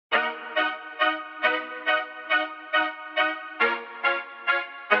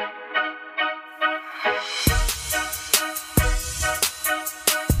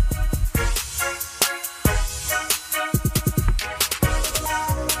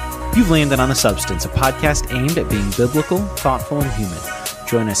You've landed on The Substance, a podcast aimed at being biblical, thoughtful, and human.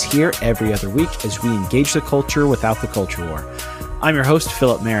 Join us here every other week as we engage the culture without the culture war. I'm your host,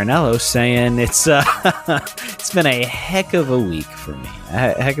 Philip Marinello, saying it's been a heck of a week for me,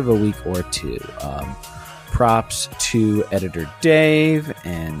 a heck of a week or two. Props to editor Dave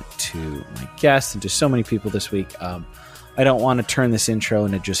and to my guests and to so many people this week. I don't want to turn this intro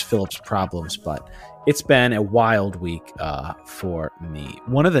into just Philip's problems, but it's been a wild week for me.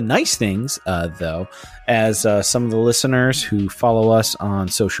 One of the nice things, though, as some of the listeners who follow us on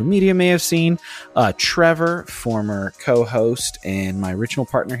social media may have seen, Trevor, former co-host and my original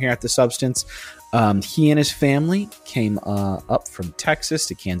partner here at The Substance, he and his family came up from Texas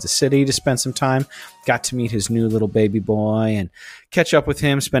to Kansas City to spend some time, got to meet his new little baby boy and catch up with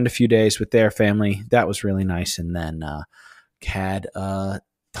him, spend a few days with their family. That was really nice. And then had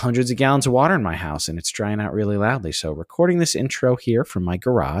hundreds of gallons of water in my house, and it's drying out really loudly. So recording this intro here from my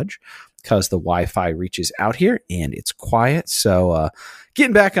garage because the Wi-Fi reaches out here and it's quiet. So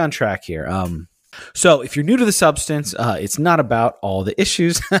getting back on track here. So if you're new to The Substance, it's not about all the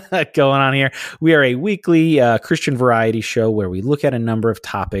issues going on here. We are a weekly Christian variety show where we look at a number of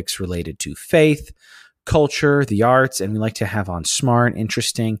topics related to faith, culture, the arts, and we like to have on smart,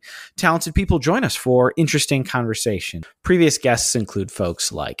 interesting, talented people join us for interesting conversation. Previous guests include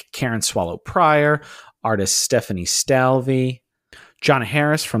folks like Karen Swallow Pryor, artist Stephanie Stalvey, John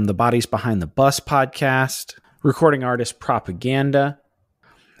Harris from the Bodies Behind the Bus podcast, recording artist Propaganda,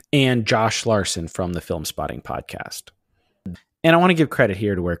 and Josh Larson from the Film Spotting podcast. And I want to give credit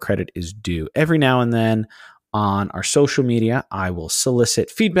here to where credit is due. Every now and then on our social media, I will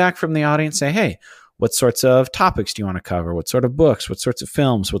solicit feedback from the audience, say, hey, what sorts of topics do you want to cover? What sort of books? What sorts of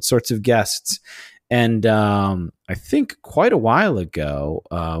films? What sorts of guests? And I think quite a while ago,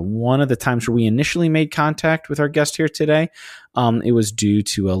 one of the times where we initially made contact with our guest here today, it was due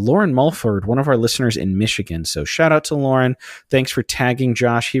to Lauren Mulford, one of our listeners in Michigan. So shout out to Lauren. Thanks for tagging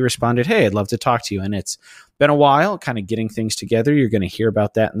Josh. He responded, hey, I'd love to talk to you. And it's been a while kind of getting things together. You're going to hear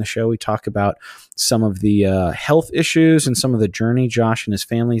about that in the show. We talk about some of the health issues and some of the journey Josh and his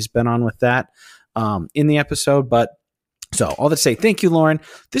family has been on with that in the episode. But so all that to say, thank you, Lauren.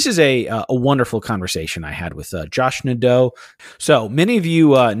 This is a wonderful conversation I had with Josh Nadeau. So many of you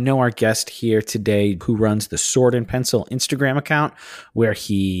know our guest here today who runs the Sword and Pencil Instagram account where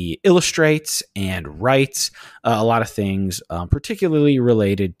he illustrates and writes a lot of things, particularly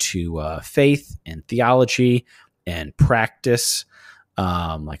related to faith and theology and practice,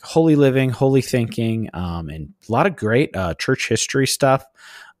 like holy living, holy thinking, and a lot of great church history stuff.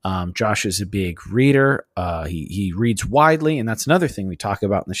 Josh is a big reader. He reads widely, and that's another thing we talk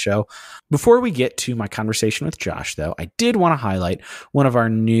about in the show. Before we get to my conversation with Josh, though, I did want to highlight one of our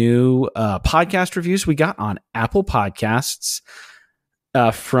new podcast reviews we got on Apple Podcasts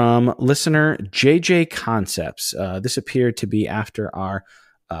from listener JJ Concepts. This appeared to be after our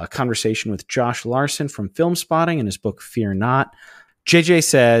conversation with Josh Larson from Film Spotting in his book Fear Not. JJ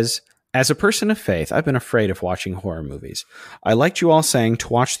says, as a person of faith, I've been afraid of watching horror movies. I liked you all saying to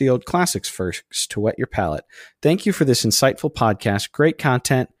watch the old classics first to whet your palate. Thank you for this insightful podcast. Great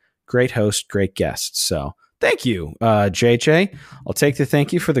content, great host, great guests. So thank you, JJ. I'll take the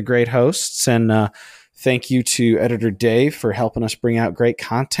thank you for the great hosts, and thank you to editor Dave for helping us bring out great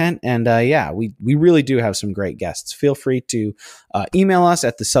content. And yeah, we really do have some great guests. Feel free to email us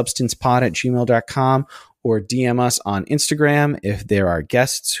at thesubstancepod@gmail.com or DM us on Instagram if there are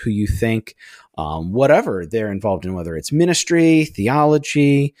guests who you think, whatever they're involved in, whether it's ministry,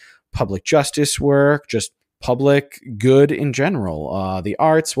 theology, public justice work, just public good in general, the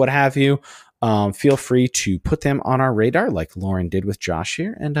arts, what have you. Feel free to put them on our radar like Lauren did with Josh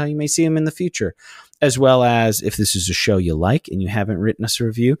here, and you may see them in the future. As well as if this is a show you like and you haven't written us a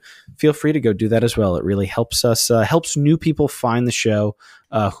review, feel free to go do that as well. It really helps us, helps new people find the show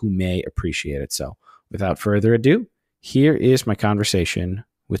who may appreciate it. So without further ado, here is my conversation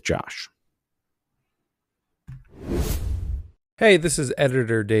with Josh. Hey, this is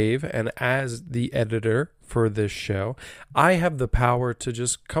Editor Dave, and as the editor for this show, I have the power to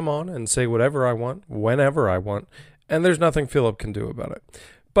just come on and say whatever I want, whenever I want, and there's nothing Philip can do about it.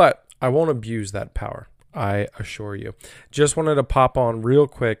 But I won't abuse that power, I assure you. Just wanted to pop on real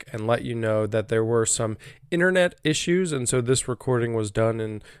quick and let you know that there were some internet issues, and so this recording was done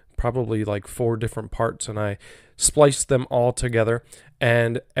in probably like 4 different parts, and I spliced them all together,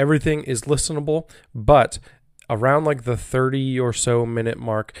 and everything is listenable, but around like the 30 or so minute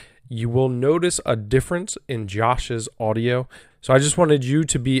mark, you will notice a difference in Josh's audio. So I just wanted you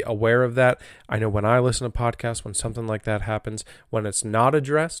to be aware of that. I know when I listen to podcasts, when something like that happens, when it's not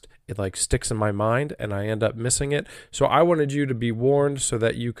addressed, it like sticks in my mind and I end up missing it. So I wanted you to be warned so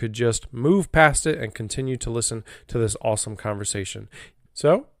that you could just move past it and continue to listen to this awesome conversation.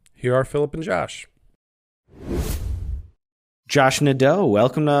 So here are Philip and Josh. Josh Nadeau,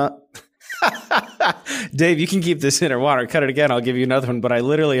 welcome to... Dave, you can keep this in or water. Cut it again. I'll give you another one. But I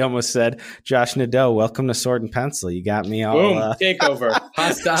literally almost said, Josh Nadeau, welcome to Sword and Pencil. You got me all... Boom, takeover.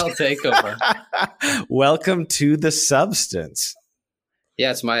 Hostile takeover. Welcome to the substance.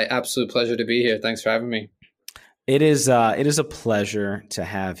 Yeah, it's my absolute pleasure to be here. Thanks for having me. It is a pleasure to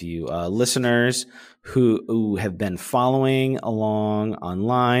have you. Listeners who have been following along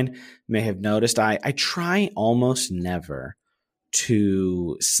online may have noticed I try almost never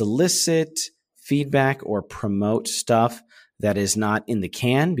to solicit feedback or promote stuff that is not in the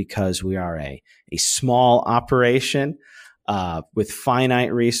can, because we are a small operation with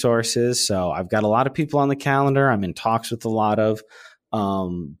finite resources. So I've got a lot of people on the calendar. I'm in talks with a lot of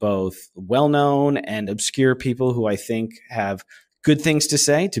both well-known and obscure people who I think have good things to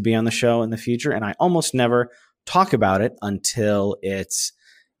say to be on the show in the future. And I almost never talk about it until it's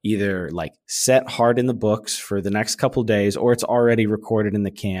either like set hard in the books for the next couple days or it's already recorded in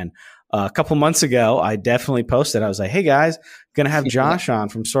the can. A couple months ago, I definitely posted. I was like, "Hey guys, going to have Josh on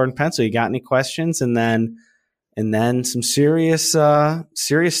from Sword and Pencil. You got any questions?" And then some serious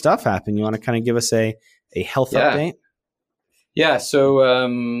stuff happened. You want to kind of give us a health update? Yeah.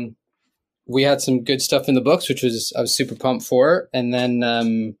 So we had some good stuff in the books, which I was super pumped for. And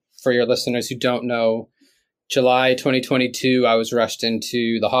then for your listeners who don't know, July 2022, I was rushed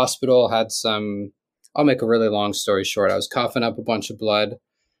into the hospital. I'll make a really long story short. I was coughing up a bunch of blood.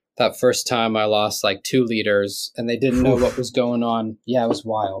 That first time I lost like 2 liters and they didn't know what was going on. Yeah, it was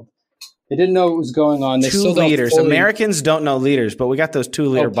wild. They didn't know what was going on. They 2 liters. Americans don't know liters, but we got those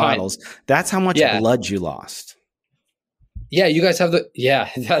 2-liter bottles. That's how much blood you lost. Yeah, you guys have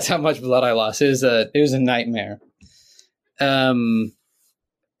that's how much blood I lost. It was a nightmare.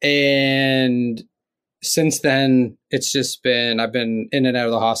 And since then, it's just I've been in and out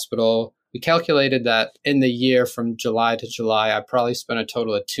of the hospital. We calculated that in the year from July to July, I probably spent a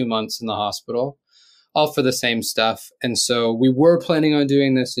total of 2 months in the hospital, all for the same stuff. And so we were planning on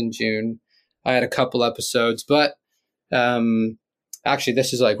doing this in June. I had a couple episodes, but actually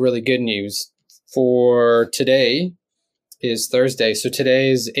this is like really good news. For today is Thursday. So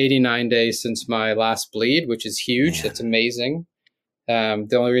today is 89 days since my last bleed, which is huge. Yeah. That's amazing.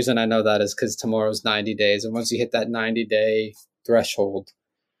 The only reason I know that is because tomorrow's 90 days. And once you hit that 90-day threshold,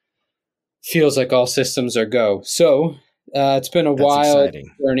 feels like all systems are go. So it's been a wild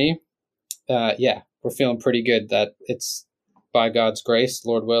journey. Yeah, we're feeling pretty good that it's by God's grace,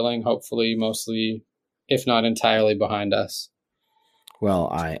 Lord willing, hopefully mostly, if not entirely, behind us. Well,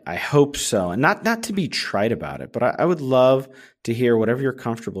 I hope so. And not to be trite about it, but I would love to hear whatever you're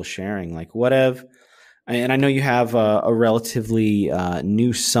comfortable sharing. Like and I know you have a relatively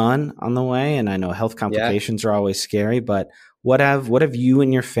new son on the way, and I know health complications are always scary, but what have you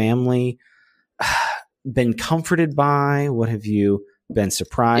and your family been comforted by? What have you been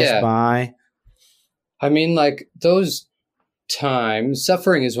surprised by? I mean, like those times,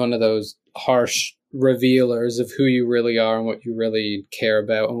 suffering is one of those harsh revealers of who you really are and what you really care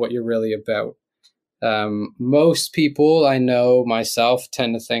about and what you're really about. Most people, I know myself,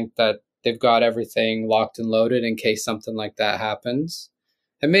 tend to think that they've got everything locked and loaded in case something like that happens.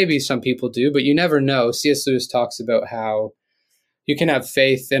 And maybe some people do, but you never know. C.S. Lewis talks about how you can have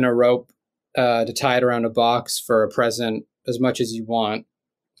faith in a rope to tie it around a box for a present as much as you want.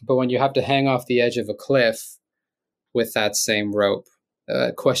 But when you have to hang off the edge of a cliff with that same rope,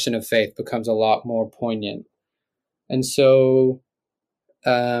 question of faith becomes a lot more poignant. And so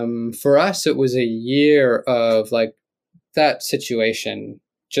for us, it was a year of like that situation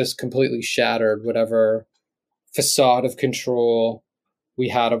just completely shattered whatever facade of control we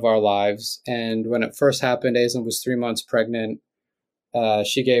had of our lives. And when it first happened, Aislinn was 3 months pregnant.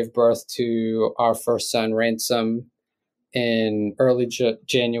 She gave birth to our first son, Ransom, in early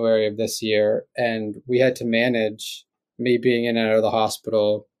January of this year. And we had to manage me being in and out of the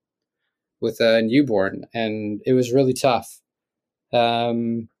hospital with a newborn. And it was really tough.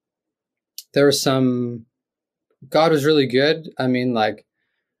 There was God was really good. I mean, like,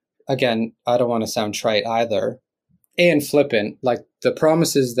 again, I don't want to sound trite either and flippant. Like the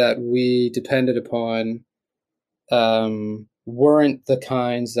promises that we depended upon weren't the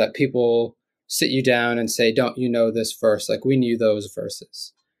kinds that people sit you down and say, don't you know this verse? Like we knew those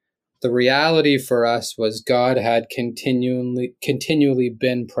verses. The reality for us was God had continually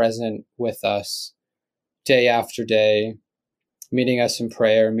been present with us day after day, meeting us in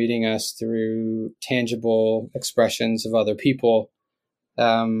prayer, meeting us through tangible expressions of other people.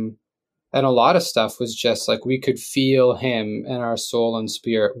 And a lot of stuff was just like we could feel him and our soul and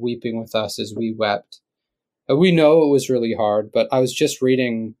spirit weeping with us as we wept. We know it was really hard, but I was just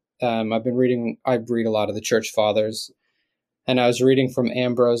reading, I read a lot of the church fathers, and I was reading from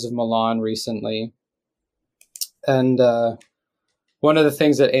Ambrose of Milan recently. And one of the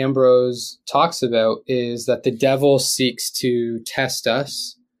things that Ambrose talks about is that the devil seeks to test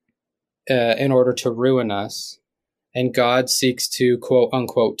us in order to ruin us, and God seeks to, quote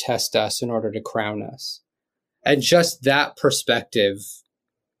unquote, test us in order to crown us. And just that perspective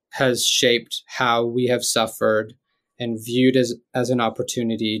has shaped how we have suffered and viewed as an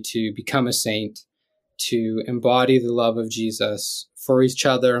opportunity to become a saint, to embody the love of Jesus for each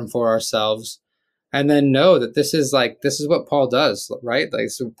other and for ourselves. And then know that this is what Paul does, right? Like,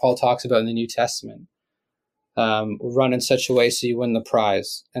 so Paul talks about in the New Testament, run in such a way so you win the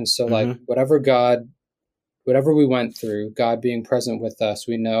prize. And so like whatever we went through, God being present with us,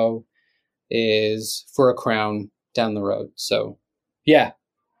 we know is for a crown down the road. So yeah,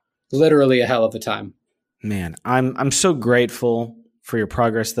 literally a hell of a time. Man, I'm so grateful for your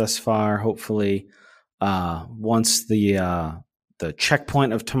progress thus far. Hopefully, once the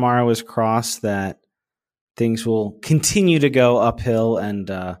checkpoint of tomorrow is crossed, that things will continue to go uphill and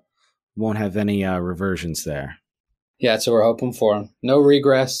won't have any reversions there. Yeah, that's what we're hoping for. No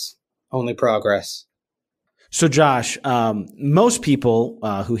regress, only progress. So, Josh, most people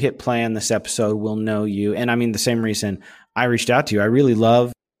who hit play on this episode will know you. And I mean, the same reason I reached out to you. I really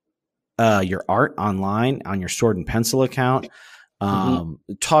love your art online on your Sword and Pencil account.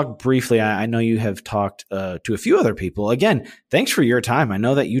 Talk briefly. I know you have talked to a few other people. Again, thanks for your time. I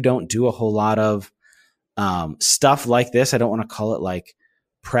know that you don't do a whole lot of stuff like this. I don't want to call it like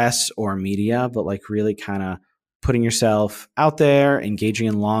press or media, but like really kind of putting yourself out there, engaging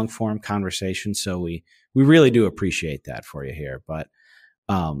in long form conversation. So we really do appreciate that for you here. But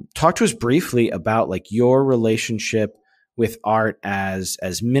talk to us briefly about like your relationship with art as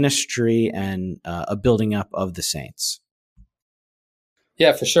ministry and a building up of the saints.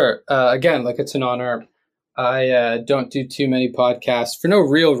 Yeah, for sure. Again, like it's an honor. I don't do too many podcasts for no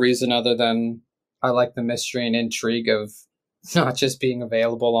real reason other than I like the mystery and intrigue of not just being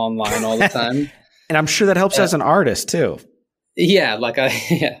available online all the time. And I'm sure that helps as an artist too. Yeah, like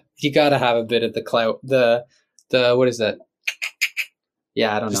you got to have a bit of the clout. The what is that?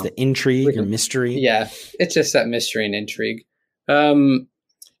 Yeah, I don't know. Just the intrigue or mystery. Yeah, it's just that mystery and intrigue.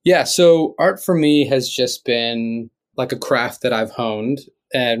 Yeah, so art for me has just been like a craft that I've honed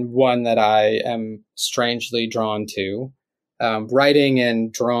and one that I am strangely drawn to. Writing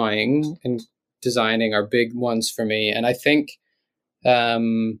and drawing and designing are big ones for me. And I think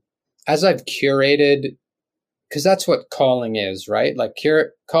as I've curated, because that's what calling is, right? Like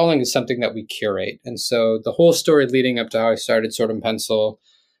calling is something that we curate. And so the whole story leading up to how I started Sword and Pencil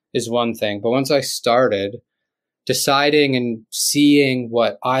is one thing. But once I started deciding and seeing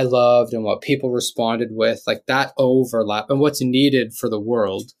what I loved and what people responded with, like that overlap and what's needed for the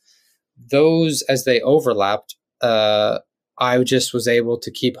world, those as they overlapped, I just was able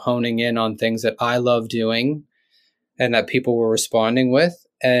to keep honing in on things that I love doing and that people were responding with.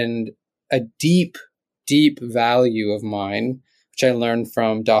 And a deep value of mine, which I learned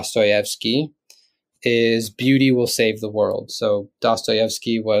from Dostoevsky, is beauty will save the world. So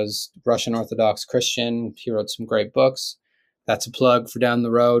Dostoevsky was Russian Orthodox Christian. He wrote some great books. That's a plug for down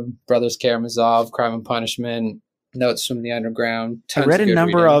the road. Brothers Karamazov, Crime and Punishment, Notes from the Underground. I read a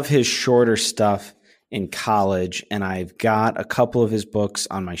number of his shorter stuff in college, and I've got a couple of his books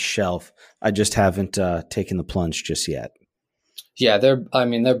on my shelf. I just haven't taken the plunge just yet. Yeah, they're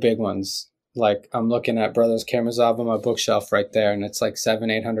big ones. Like I'm looking at Brothers Karamazov on my bookshelf right there, and it's like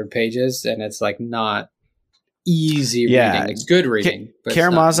 700-800 pages, and it's like not easy reading. It's good reading.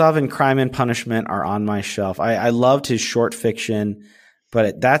 Karamazov and Crime and Punishment are on my shelf. I loved his short fiction,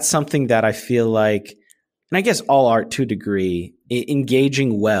 but that's something that I feel like, and I guess all art to a degree,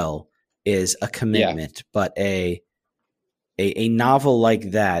 engaging well is a commitment, but a novel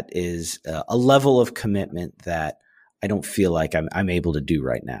like that is a level of commitment that I don't feel like I'm able to do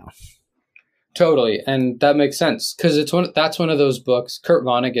right now. Totally. And that makes sense because that's one of those books. Kurt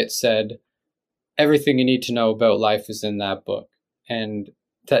Vonnegut said, everything you need to know about life is in that book. And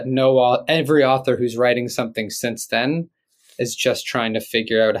that every author who's writing something since then is just trying to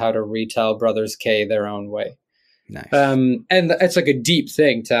figure out how to retell Brothers K their own way. Nice. And it's like a deep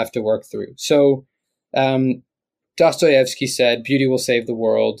thing to have to work through. So Dostoevsky said, beauty will save the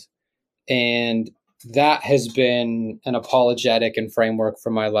world. And that has been an apologetic and framework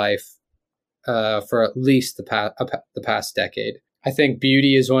for my life for at least the past decade. I think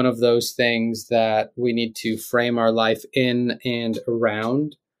beauty is one of those things that we need to frame our life in and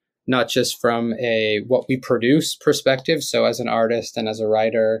around, not just from a what we produce perspective. So as an artist and as a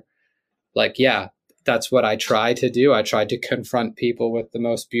writer, like, yeah, that's what I try to do. I try to confront people with the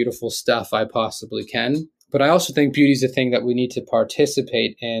most beautiful stuff I possibly can. But I also think beauty is a thing that we need to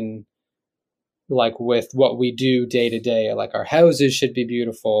participate in, like with what we do day to day. Like our houses should be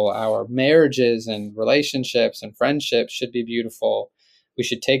beautiful. Our marriages and relationships and friendships should be beautiful. We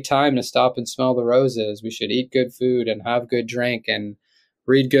should take time to stop and smell the roses. We should eat good food and have good drink and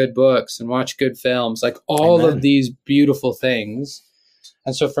read good books and watch good films, like all Amen. of these beautiful things.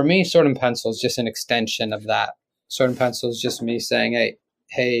 And so for me, Sword and Pencil is just an extension of that. Sword and Pencil is just me saying,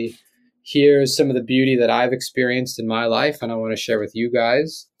 hey, here's some of the beauty that I've experienced in my life and I want to share with you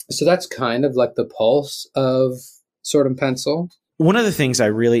guys. So that's kind of like the pulse of Sword and Pencil. One of the things I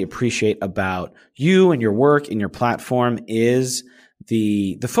really appreciate about you and your work and your platform is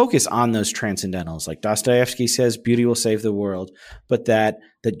the focus on those transcendentals. Like Dostoevsky says, beauty will save the world, but that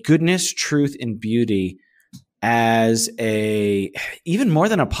goodness, truth, and beauty as even more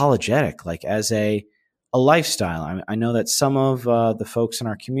than apologetic, like as a lifestyle. I know that some of the folks in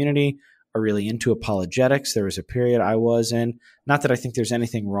our community are really into apologetics. There was a period I was in, not that I think there's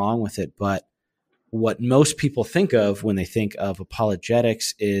anything wrong with it, but what most people think of when they think of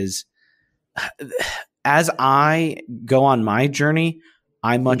apologetics is, as I go on my journey,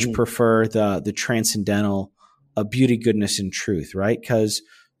 I much prefer the transcendental beauty, goodness, and truth, right? Because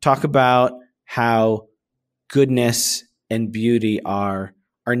talk about how goodness and beauty are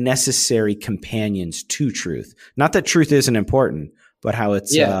necessary companions to truth. Not that truth isn't important, but how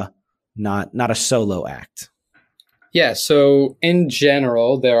it's not a solo act. Yeah, so in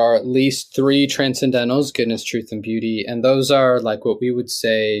general, there are at least 3 transcendentals, goodness, truth, and beauty. And those are like what we would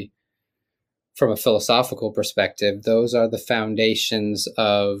say from a philosophical perspective, those are the foundations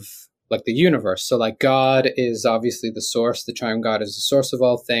of like the universe. So like God is obviously the source, the triune God is the source of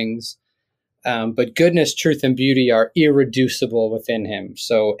all things. But goodness, truth, and beauty are irreducible within him.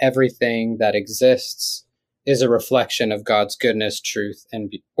 So everything that exists is a reflection of God's goodness, truth,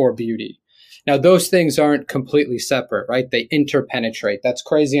 or beauty. Now, those things aren't completely separate, right? They interpenetrate. That's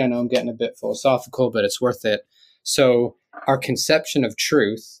crazy. I know I'm getting a bit philosophical, but it's worth it. So our conception of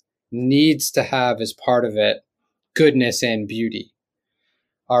truth needs to have as part of it goodness and beauty.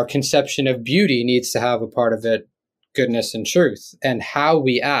 Our conception of beauty needs to have a part of it goodness and truth. And how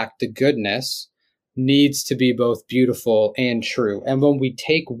we act, the goodness, needs to be both beautiful and true. And when we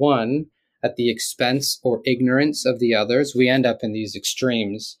take one at the expense or ignorance of the others, we end up in these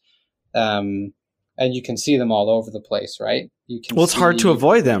extremes. And you can see them all over the place, right? It's hard to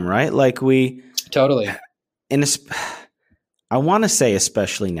avoid them, right? Like totally. I want to say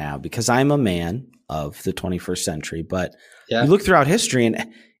especially now, because I'm a man of the 21st century, but you look throughout history and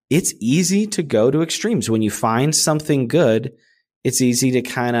it's easy to go to extremes. When you find something good, it's easy to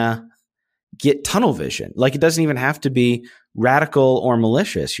kind of get tunnel vision. Like it doesn't even have to be radical or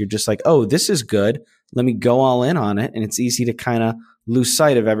malicious. You're just like, oh, this is good. Let me go all in on it. And it's easy to kind of lose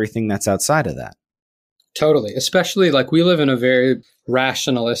sight of everything that's outside of that. Totally. Especially like we live in a very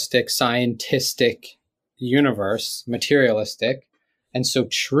rationalistic, scientistic universe, materialistic. And so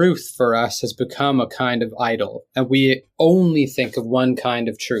truth for us has become a kind of idol. And we only think of one kind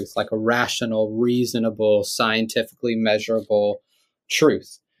of truth, like a rational, reasonable, scientifically measurable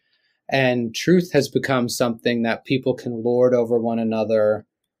truth. And truth has become something that people can lord over one another,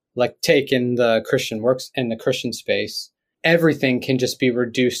 like take in the Christian works in the Christian space. Everything can just be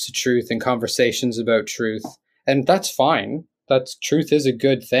reduced to truth and conversations about truth. And that's fine. Truth is a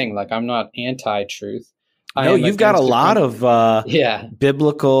good thing. Like I'm not anti-truth. No, you've got a lot of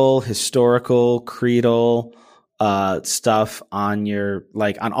biblical, historical, creedal stuff on your,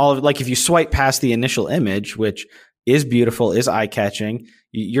 like on all of, like if you swipe past the initial image, which is beautiful, is eye-catching,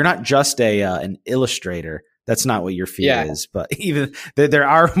 you're not just an illustrator. That's not what your feed is, but even there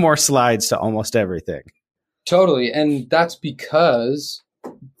are more slides to almost everything. Totally. And that's because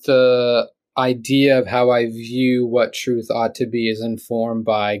the idea of how I view what truth ought to be is informed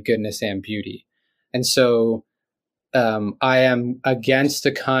by goodness and beauty. And so I am against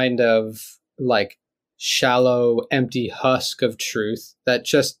a kind of like shallow, empty husk of truth that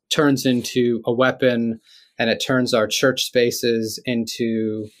just turns into a weapon, and it turns our church spaces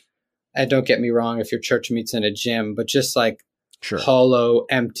into, and don't get me wrong, if your church meets in a gym, but just like hollow,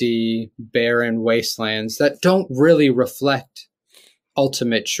 empty, barren wastelands that don't really reflect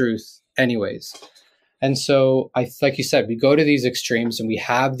ultimate truth anyways. And so like you said, we go to these extremes and we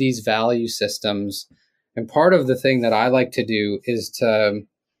have these value systems. And part of the thing that I like to do is to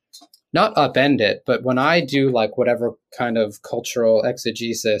not upend it, but when I do like whatever kind of cultural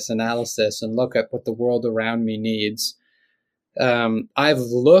exegesis, analysis, and look at what the world around me needs, I've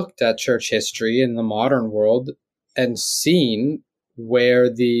looked at church history in the modern world and seen where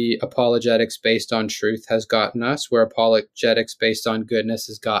the apologetics based on truth has gotten us, where apologetics based on goodness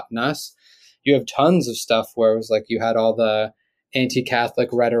has gotten us. You have tons of stuff where it was like you had all the anti-Catholic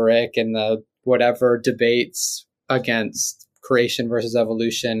rhetoric and the whatever debates against creation versus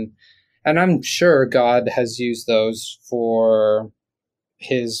evolution. And I'm sure God has used those for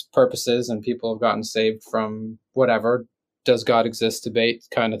his purposes and people have gotten saved from whatever does God exist debate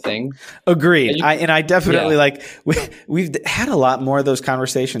kind of thing. Agreed. I definitely like we've had a lot more of those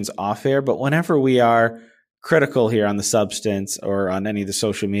conversations off air, but whenever we are critical here on the substance or on any of the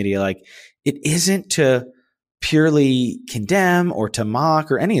social media, like it isn't to purely condemn or to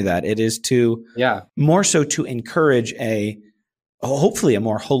mock or any of that. It is to more so to encourage hopefully a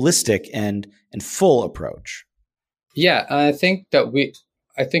more holistic and full approach. Yeah, I think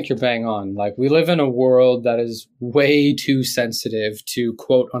you're bang on. Like we live in a world that is way too sensitive to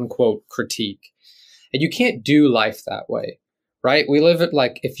quote unquote critique. And you can't do life that way, right? We live it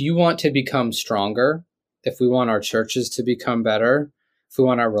like if you want to become stronger, if we want our churches to become better, if we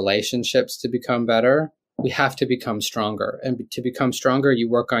want our relationships to become better, we have to become stronger. And to become stronger, you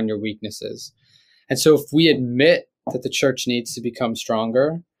work on your weaknesses. And so if we admit that the church needs to become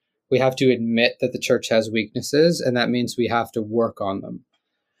stronger, we have to admit that the church has weaknesses, and that means we have to work on them.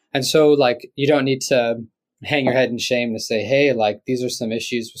 And so, like, you don't need to hang your head in shame to say, hey, like, these are some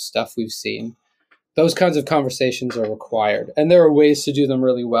issues with stuff we've seen. Those kinds of conversations are required. And there are ways to do them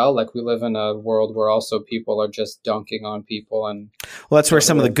really well. Like, we live in a world where also people are just dunking on people. And well, that's where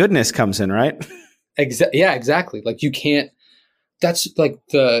some of the goodness comes in, right? Yeah, exactly. Like, you can't, that's like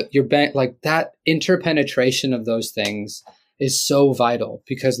that interpenetration of those things is so vital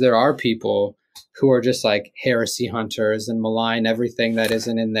because there are people who are just like heresy hunters and malign everything that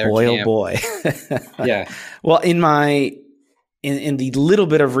isn't in their camp. Oh boy. Yeah. Well, in the little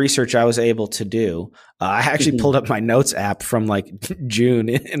bit of research I was able to do, I actually pulled up my notes app from like June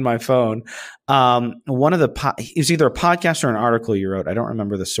in my phone. One of it was either a podcast or an article you wrote. I don't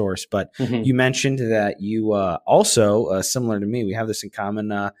remember the source, but you mentioned that you also, similar to me, we have this in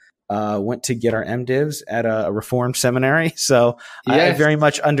common, went to get our MDivs at a Reformed seminary. So I very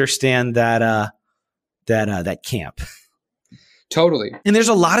much understand that camp. Totally. And there's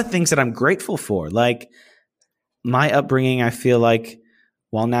a lot of things that I'm grateful for. Like my upbringing, I feel like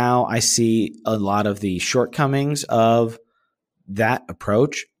while now I see a lot of the shortcomings of that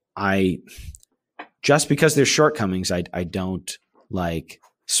approach, just because there's shortcomings, I don't like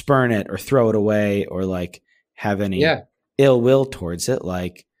spurn it or throw it away or like have any ill will towards it.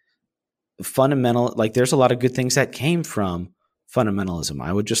 Like fundamental, like there's a lot of good things that came from fundamentalism.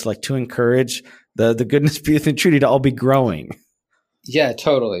 I would just like to encourage the goodness, beauty, and truth to all be growing. Yeah,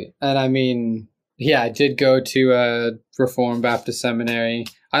 totally. And I mean, I did go to a Reformed Baptist seminary.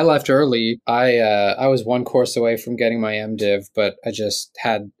 I left early. I was one course away from getting my MDiv, but I just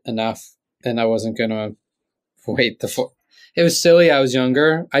had enough and I wasn't going to wait it was silly. I was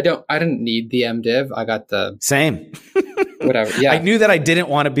younger. I didn't need the MDiv. I got the same. Whatever. Yeah. I knew that I didn't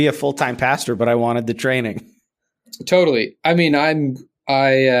want to be a full-time pastor, but I wanted the training. Totally. I mean, I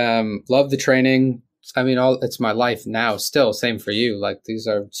love the training. I mean, it's my life now still. Same for you. Like these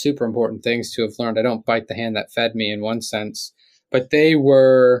are super important things to have learned. I don't bite the hand that fed me in one sense, but they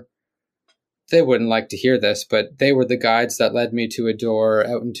wouldn't like to hear this, but they were the guides that led me to a door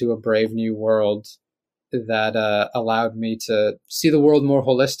out into a brave new world that allowed me to see the world more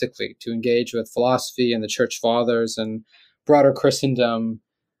holistically, to engage with philosophy and the church fathers and broader Christendom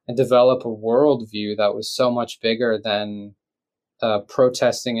and develop a worldview that was so much bigger than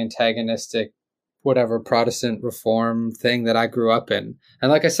protesting, antagonistic, whatever Protestant reform thing that I grew up in. And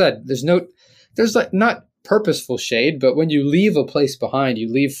like I said, there's like not purposeful shade, but when you leave a place behind,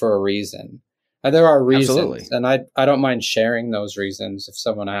 you leave for a reason. And there are reasons. Absolutely. And I don't mind sharing those reasons if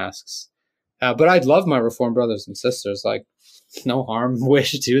someone asks. But I'd love my Reformed brothers and sisters, like no harm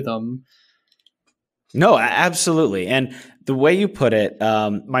wish to them. No, absolutely. And the way you put it,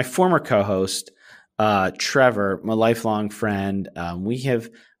 my former co-host, Trevor, my lifelong friend,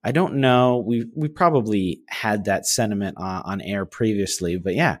 I don't know, we probably had that sentiment on air previously,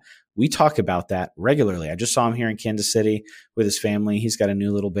 but yeah, we talk about that regularly. I just saw him here in Kansas City with his family. He's got a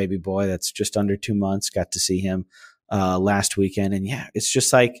new little baby boy that's just under 2 months. Got to see him last weekend. And yeah, it's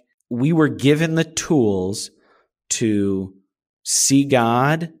just like we were given the tools to see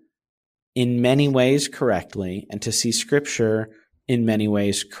God in many ways correctly and to see Scripture in many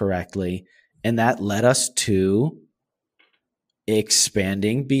ways correctly. And that led us to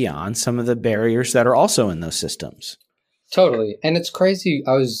expanding beyond some of the barriers that are also in those systems. Totally. And it's crazy.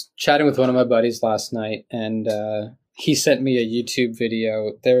 I was chatting with one of my buddies last night, and he sent me a YouTube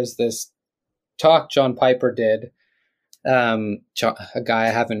video. There's this talk John Piper did, a guy I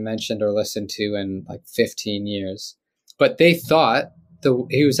haven't mentioned or listened to in like 15 years. But they thought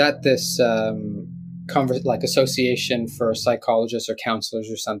he was at this association for psychologists or counselors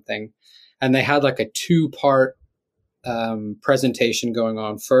or something, and they had like a 2-part presentation going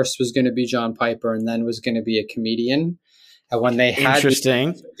on. First was going to be John Piper, and then was going to be a comedian. And when they had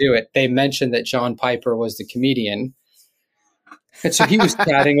to do it, they mentioned that John Piper was the comedian. And so he was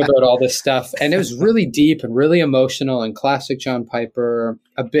chatting about all this stuff, and it was really deep and really emotional and classic John Piper,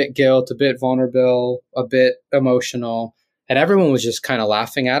 a bit guilt, a bit vulnerable, a bit emotional. And everyone was just kind of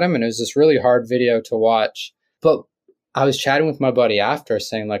laughing at him. And it was this really hard video to watch. But I was chatting with my buddy after,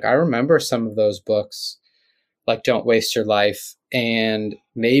 saying, like, I remember some of those books, like Don't Waste Your Life. And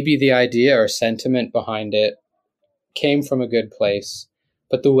maybe the idea or sentiment behind it came from a good place.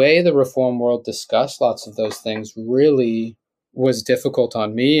 But the way the reform world discussed lots of those things really was difficult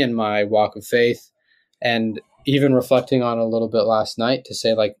on me in my walk of faith. And even reflecting on it a little bit last night to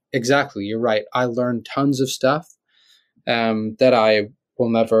say, like, exactly, you're right. I learned tons of stuff that I will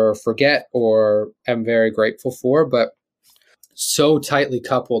never forget or am very grateful for, but so tightly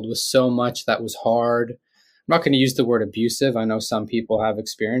coupled with so much that was hard. I'm not going to use the word abusive. I know some people have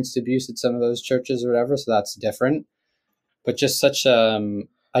experienced abuse at some of those churches or whatever, so that's different. But just such a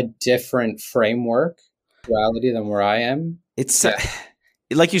different framework, reality than where I am. It's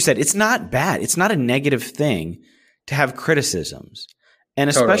like you said, it's not bad. It's not a negative thing to have criticisms, and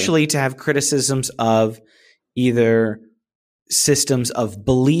especially to have criticisms of either systems of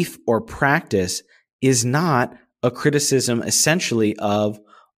belief or practice is not a criticism essentially of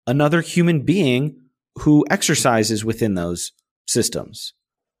another human being who exercises within those systems.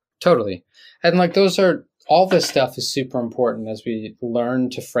 Totally. And like all this stuff is super important as we learn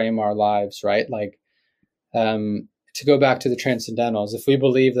to frame our lives, right? Like, to go back to the transcendentals, if we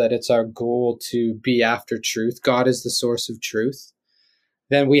believe that it's our goal to be after truth, God is the source of truth,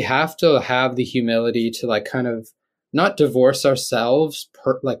 then we have to have the humility to like kind of not divorce ourselves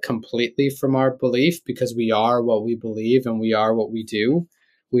completely from our belief, because we are what we believe and we are what we do.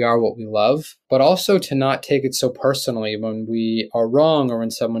 We are what we love, but also to not take it so personally when we are wrong or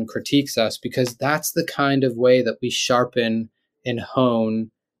when someone critiques us, because that's the kind of way that we sharpen and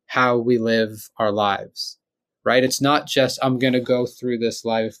hone how we live our lives, right? It's not just, I'm going to go through this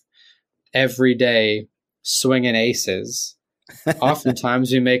life every day swinging aces.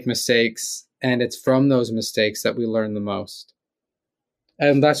 Oftentimes we make mistakes, and it's from those mistakes that we learn the most.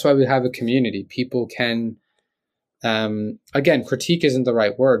 And that's why we have a community. People can, again, critique isn't the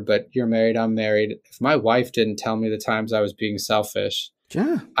right word, but you're married, I'm married. If my wife didn't tell me the times I was being selfish,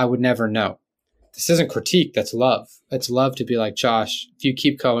 I would never know. This isn't critique, that's love. It's love to be like, Josh, if you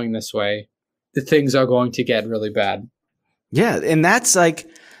keep going this way, the things are going to get really bad. Yeah, and that's like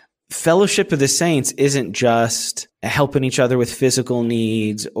fellowship of the saints isn't just helping each other with physical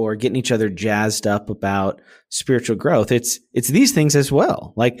needs or getting each other jazzed up about spiritual growth. It's these things as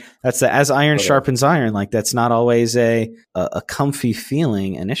well. Like that's as iron sharpens iron. Like that's not always a comfy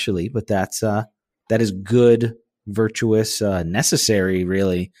feeling initially, but that is good, virtuous, necessary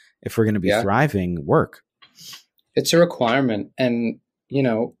really, if we're going to be thriving work. It's a requirement. And,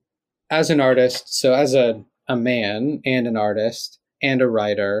 as an artist, so as a man and an artist and a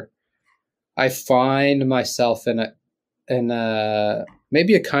writer, I find myself in a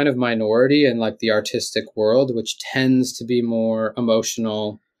maybe a kind of minority in like the artistic world, which tends to be more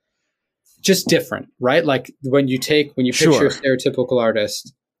emotional, just different, right? Like when you picture a stereotypical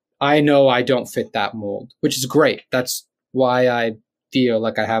artist, I know I don't fit that mold, which is great. That's why I feel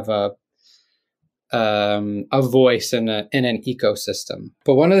like I have a voice in an ecosystem.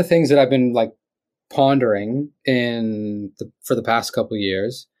 But one of the things that I've been like pondering for the past couple of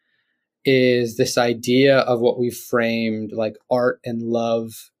years is this idea of what we've framed like art and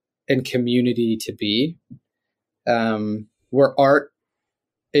love and community to be, where art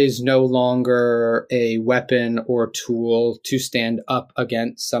is no longer a weapon or tool to stand up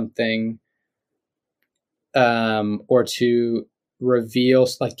against something, or to reveal,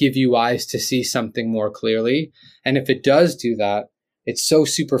 like give you eyes to see something more clearly. And if it does do that, it's so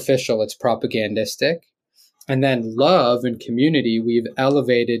superficial, it's propagandistic. And then love and community, we've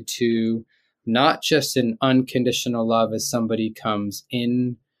elevated to not just an unconditional love as somebody comes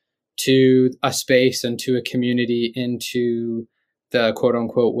into a space, into a community, into the quote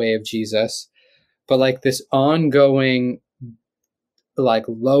unquote way of Jesus, but like this ongoing like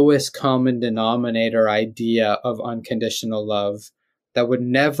lowest common denominator idea of unconditional love that would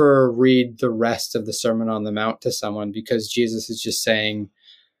never read the rest of the Sermon on the Mount to someone, because Jesus is just saying,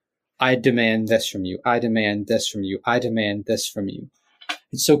 I demand this from you. I demand this from you. I demand this from you.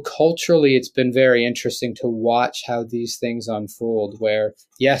 And so culturally, it's been very interesting to watch how these things unfold, where,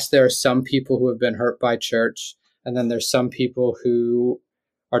 yes, there are some people who have been hurt by church, and then there's some people who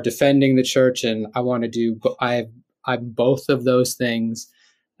are defending the church, and I want to do, but I'm both of those things.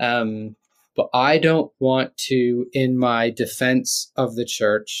 But I don't want to, in my defense of the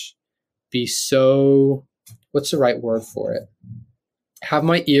church, be so, what's the right word for it? Have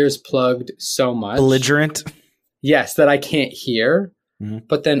my ears plugged so much. Belligerent. Yes, that I can't hear. Mm-hmm.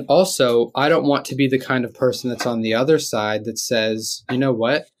 But then also, I don't want to be the kind of person that's on the other side that says, you know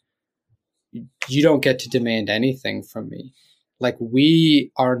what? You don't get to demand anything from me. Like,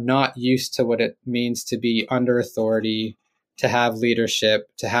 we are not used to what it means to be under authority, to have leadership,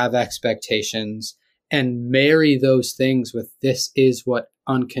 to have expectations, and marry those things with this is what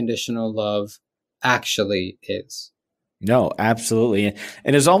unconditional love actually is. No, absolutely.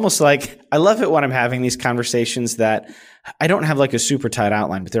 And it's almost like, I love it when I'm having these conversations that I don't have like a super tight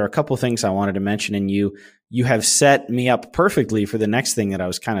outline, but there are a couple of things I wanted to mention, and you have set me up perfectly for the next thing that I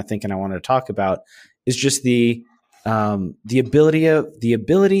was kind of thinking I wanted to talk about, is just the ability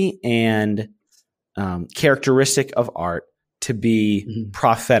and characteristic of art to be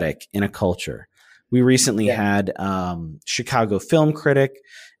prophetic in a culture. We recently had Chicago film critic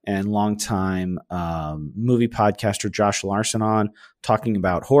and longtime movie podcaster Josh Larson on, talking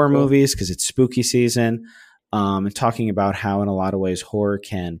about horror movies because it's spooky season, and talking about how in a lot of ways horror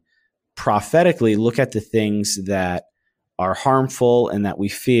can prophetically look at the things that are harmful and that we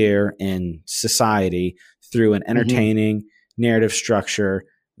fear in society through an entertaining narrative structure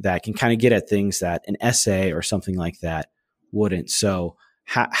that can kind of get at things that an essay or something like that wouldn't. So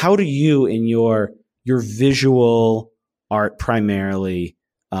how do you, in your visual art primarily,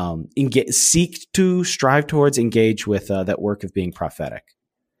 seek to strive towards engage with that work of being prophetic?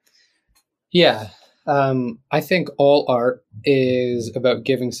 Yeah. I think all art is about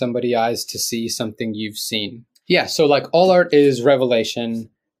giving somebody eyes to see something you've seen. Yeah. So like all art is revelation,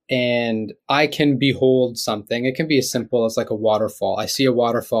 and I can behold something. It can be as simple as like a waterfall. I see a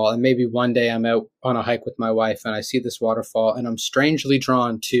waterfall, and maybe one day I'm out on a hike with my wife and I see this waterfall, and I'm strangely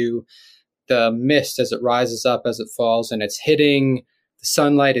drawn to the mist as it rises up, as it falls, and it's hitting, the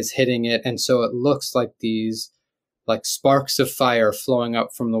sunlight is hitting it. And so it looks like these like sparks of fire flowing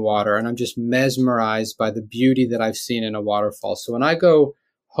up from the water. And I'm just mesmerized by the beauty that I've seen in a waterfall. So when I go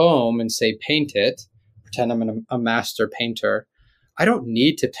home and say, paint it, pretend I'm a master painter, I don't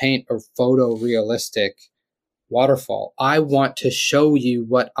need to paint a photorealistic waterfall. I want to show you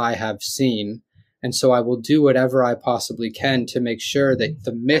what I have seen. And so I will do whatever I possibly can to make sure that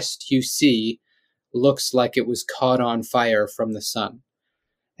the mist you see looks like it was caught on fire from the sun.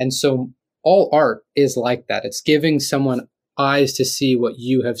 And so all art is like that. It's giving someone eyes to see what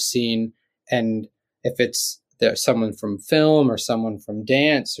you have seen. And if it's someone from film or someone from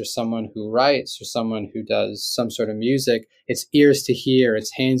dance or someone who writes or someone who does some sort of music, it's ears to hear,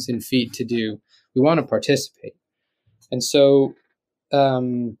 it's hands and feet to do. We want to participate. And so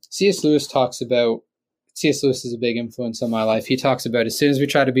C.S. Lewis is a big influence on my life. He talks about as soon as we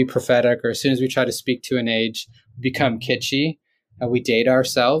try to be prophetic or as soon as we try to speak to an age, we become kitschy and we date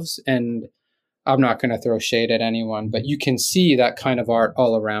ourselves. And I'm not going to throw shade at anyone, but you can see that kind of art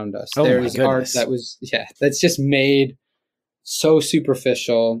all around us. Oh, there's art that's just made so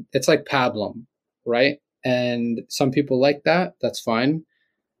superficial. It's like pablum, right? And some people like that. That's fine.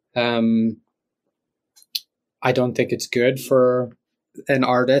 I don't think it's good for an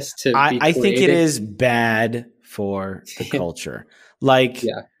artist to be I think it is bad for the culture. And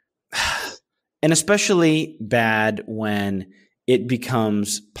especially bad when it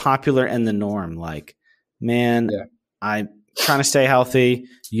becomes popular and the norm. Like, man, I'm trying to stay healthy.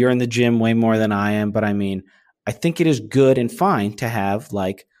 You're in the gym way more than I am. But I mean, I think it is good and fine to have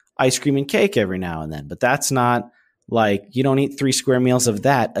like ice cream and cake every now and then. But that's not like, you don't eat 3 square meals of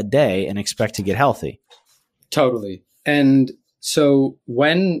that a day and expect to get healthy. Totally. And so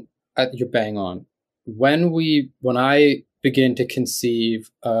when you're bang on, when I begin to conceive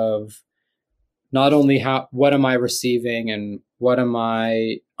of not only what am I receiving and what am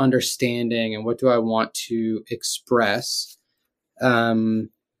I understanding and what do I want to express,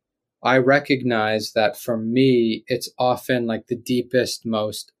 I recognize that for me, it's often like the deepest,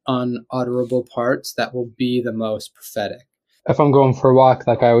 most unutterable parts that will be the most prophetic. If I'm going for a walk,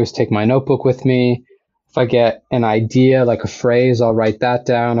 like I always take my notebook with me. If I get an idea, like a phrase, I'll write that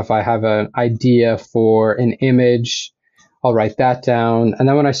down. If I have an idea for an image, I'll write that down. And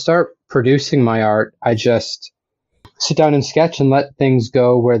then when I start producing my art, I just sit down and sketch and let things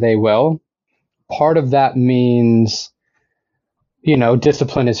go where they will. Part of that means,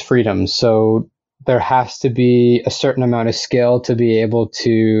 discipline is freedom. So there has to be a certain amount of skill to be able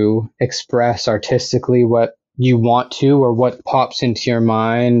to express artistically what you want to or what pops into your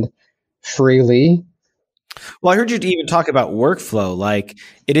mind freely. Well, I heard you even talk about workflow. Like,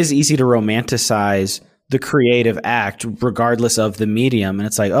 it is easy to romanticize the creative act regardless of the medium. And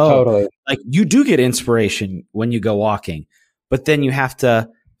it's like, Totally. like you do get inspiration when you go walking, but then you have to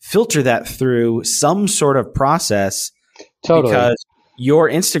filter that through some sort of process. Totally. Because your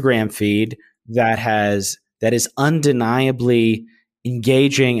Instagram feed that is undeniably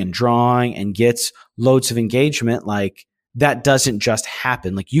engaging and drawing and gets loads of engagement, like that doesn't just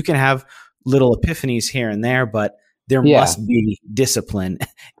happen. Like you can have little epiphanies here and there, but there must be discipline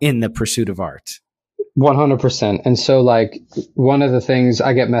in the pursuit of art. 100%. And so like one of the things,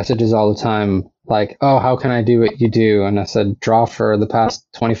 I get messages all the time, like, oh, how can I do what you do? And I said, draw for the past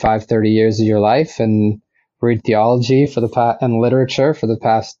 25, 30 years of your life and read theology and literature for the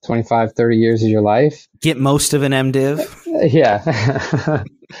past 25, 30 years of your life. Get most of an MDiv. Yeah.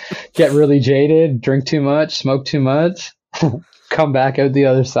 Get really jaded, drink too much, smoke too much, come back out the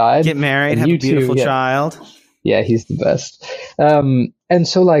other side. Get married, have a beautiful child. Yeah, he's the best. And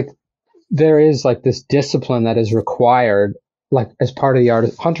so like, there is like this discipline that is required, like as part of the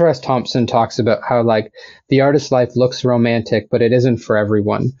artist. Hunter S. Thompson talks about how like the artist's life looks romantic, but it isn't for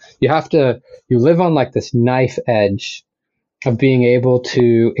everyone. You live on like this knife edge of being able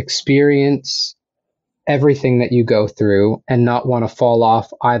to experience everything that you go through and not want to fall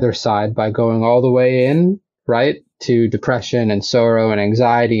off either side by going all the way in, right, to depression and sorrow and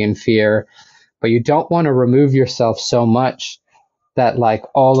anxiety and fear. But you don't want to remove yourself so much that like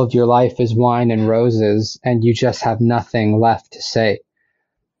all of your life is wine and roses and you just have nothing left to say.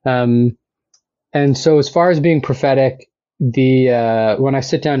 And so as far as being prophetic, when I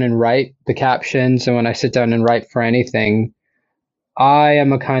sit down and write the captions and when I sit down and write for anything, I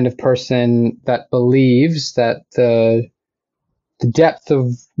am a kind of person that believes that the depth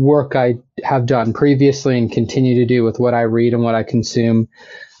of work I have done previously and continue to do with what I read and what I consume,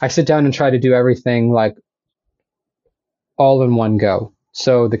 I sit down and try to do everything like all in one go.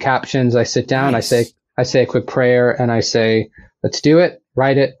 So the captions, I sit down, nice. I say a quick prayer and I say, let's do it,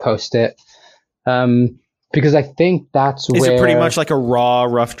 write it, post it. Because I think that's Is it pretty much like a raw,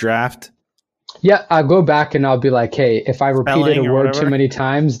 rough draft? Yeah, I'll go back and I'll be like, hey, if I repeated a word too many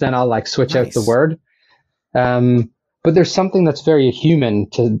times, then I'll like switch out the word. But there's something that's very human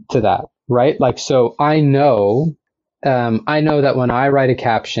to that, right? Like, so I know that when I write a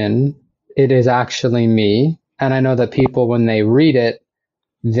caption, it is actually me. And I know that people, when they read it,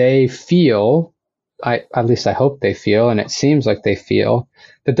 they feel, at least I hope they feel, and it seems like they feel,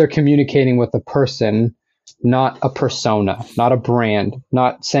 that they're communicating with a person, not a persona, not a brand,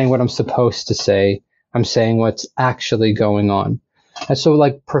 not saying what I'm supposed to say. I'm saying what's actually going on. And so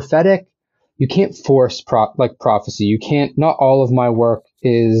like prophetic, you can't force prophecy. You can't, not all of my work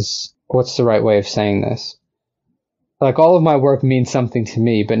is, what's the right way of saying this? Like all of my work means something to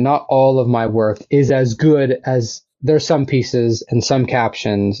me, but not all of my work is as good as there's some pieces and some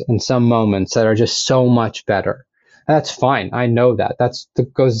captions and some moments that are just so much better. That's fine. I know that. That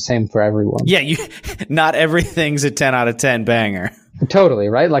goes the same for everyone. Yeah, not everything's a 10 out of 10 banger. Totally,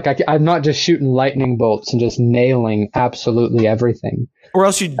 right? Like I'm not just shooting lightning bolts and just nailing absolutely everything. Or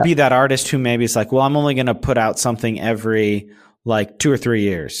else you'd be that artist who maybe it's like, well, I'm only going to put out something every like 2 or 3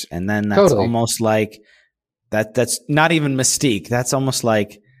 years. And then that's almost like, that's not even mystique. That's almost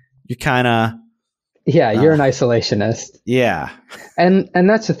like you kind of... Yeah, you're an isolationist. Yeah. And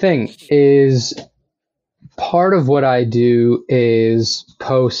that's the thing is part of what I do is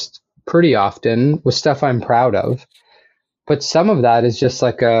post pretty often with stuff I'm proud of. But some of that is just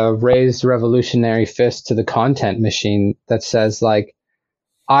like a raised revolutionary fist to the content machine that says like,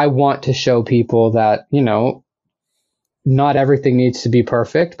 I want to show people that, not everything needs to be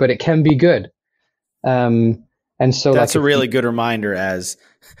perfect, but it can be good. And so that's a really good reminder as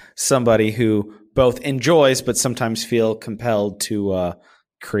somebody who both enjoys, but sometimes feel compelled to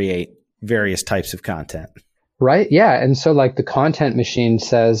create various types of content. Right. Yeah. And so like the content machine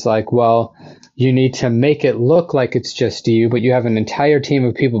says like, well, you need to make it look like it's just you, but you have an entire team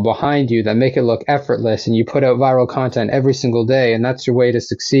of people behind you that make it look effortless and you put out viral content every single day. And that's your way to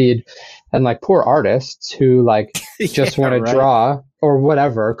succeed. And like poor artists who like just want to draw or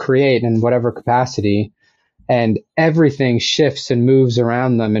whatever, create in whatever capacity, and everything shifts and moves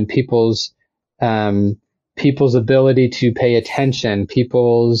around them and people's people's ability to pay attention,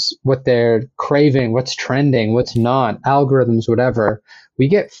 what they're craving, what's trending, what's not, algorithms, whatever. We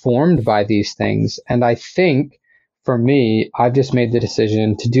get formed by these things. And I think for me, I've just made the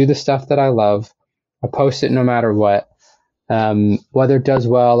decision to do the stuff that I love. I post it no matter what. Whether it does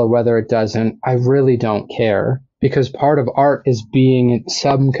well or whether it doesn't, I really don't care, because part of art is being in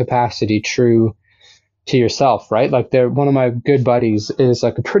some capacity true to yourself, right? Like one of my good buddies is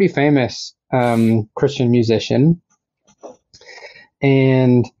like a pretty famous Christian musician.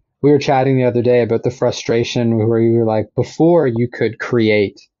 And we were chatting the other day about the frustration where you were like, before you could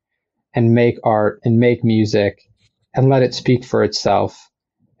create and make art and make music and let it speak for itself.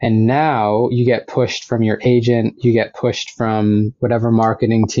 And now you get pushed from your agent, you get pushed from whatever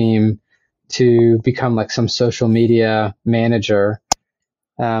marketing team to become like some social media manager.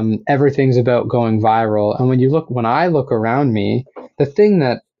 Everything's about going viral. And when I look around me, the thing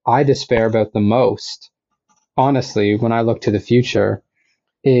that I despair about the most, honestly, when I look to the future,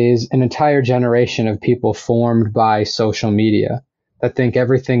 is an entire generation of people formed by social media that think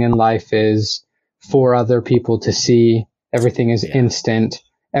everything in life is for other people to see. Everything is instant.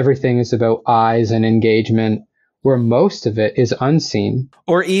 Everything is about eyes and engagement, where most of it is unseen.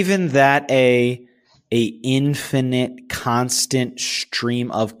 Or even that a infinite, constant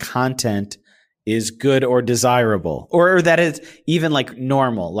stream of content is good or desirable, or that it's even like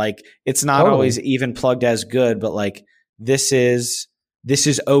normal. Like it's not always even plugged as good, but like this is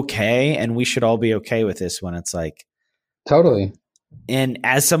okay, and we should all be okay with this when it's like totally. And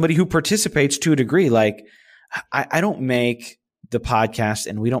as somebody who participates to a degree, like I don't make the podcast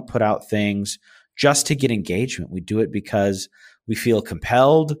and we don't put out things just to get engagement. We do it because we feel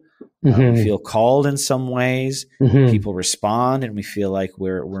compelled, we feel called in some ways. People respond, and we feel like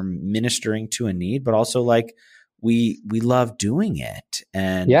we're ministering to a need, but also like we love doing it.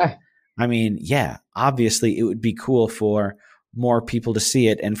 And I mean, obviously it would be cool for more people to see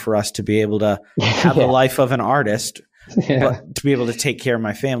it and for us to be able to have the life of an artist, but to be able to take care of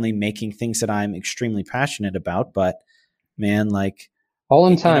my family, making things that I'm extremely passionate about. But man, like all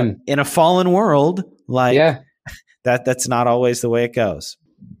in time in a fallen world, like that's not always the way it goes.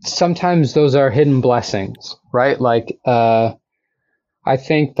 Sometimes those are hidden blessings, right? Like, I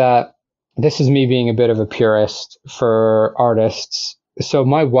think that this is me being a bit of a purist for artists. So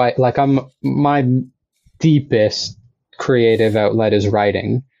my wife, like my deepest creative outlet is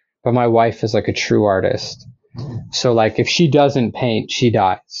writing, but my wife is like a true artist. So like if she doesn't paint, she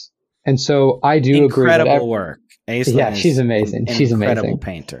dies. And so I do agree. Incredible work. Aislinn she's amazing. She's an incredible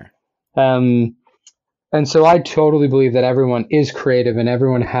painter. And so I totally believe that everyone is creative and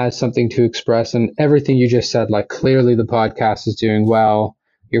everyone has something to express, and everything you just said, like clearly the podcast is doing well.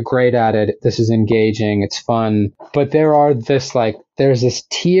 You're great at it. This is engaging. It's fun. But there's this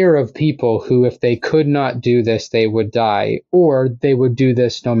tier of people who, if they could not do this, they would die, or they would do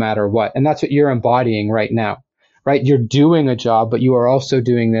this no matter what. And that's what you're embodying right now, right? You're doing a job, but you are also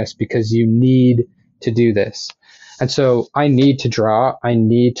doing this because you need to do this. And so I need to draw. I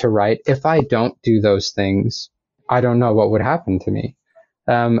need to write. If I don't do those things, I don't know what would happen to me.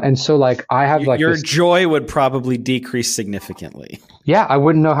 And so like I have like your joy would probably decrease significantly. Yeah, I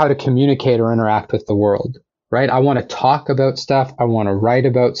wouldn't know how to communicate or interact with the world, right? I want to talk about stuff. I want to write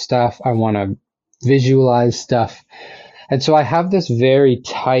about stuff. I want to visualize stuff. And so I have this very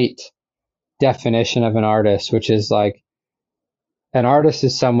tight definition of an artist, which is like an artist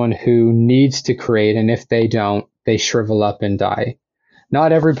is someone who needs to create, and if they don't, they shrivel up and die.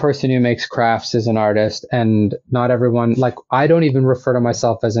 Not every person who makes crafts is an artist, and not everyone, like I don't even refer to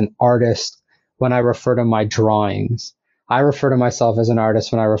myself as an artist when I refer to my drawings. I refer to myself as an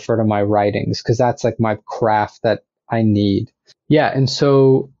artist when I refer to my writings, because that's like my craft that I need. Yeah. And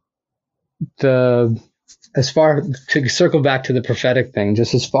so to circle back to the prophetic thing,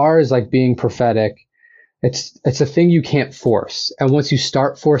 just as far as like being prophetic, it's a thing you can't force. And once you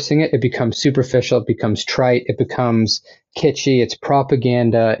start forcing it, it becomes superficial, it becomes trite, it becomes kitschy, it's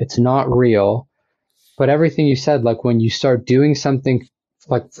propaganda, it's not real. But everything you said, like when you start doing something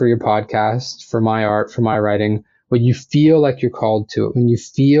like for your podcast, for my art, for my writing, when you feel like you're called to it, when you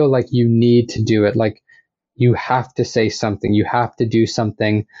feel like you need to do it, like you have to say something, you have to do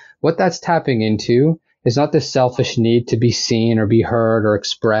something, what that's tapping into is not the selfish need to be seen or be heard or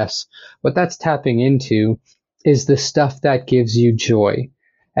express. What that's tapping into is the stuff that gives you joy.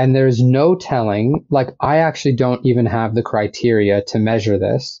 And there's no telling, like I actually don't even have the criteria to measure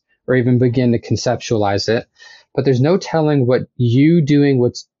this or even begin to conceptualize it, but there's no telling what you doing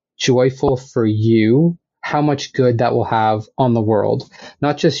what's joyful for you, how much good that will have on the world,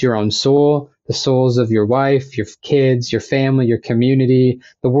 not just your own soul, the souls of your wife, your kids, your family, your community,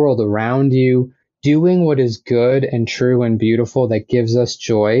 the world around you. doing what is good and true and beautiful that gives us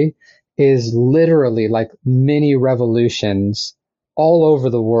joy is literally like mini revolutions all over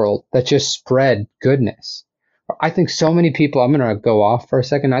the world that just spread goodness. I think so many people, I'm going to go off for a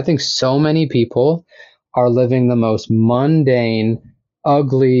second. I think so many people are living the most mundane,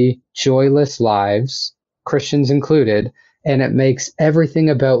 ugly, joyless lives, Christians included, and it makes everything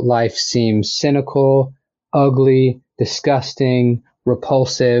about life seem cynical, ugly, disgusting,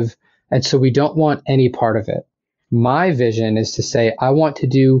 repulsive. And so we don't want any part of it. My vision is to say, I want to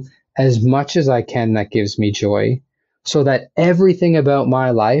do as much as I can that gives me joy, so that everything about my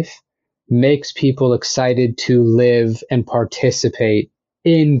life makes people excited to live and participate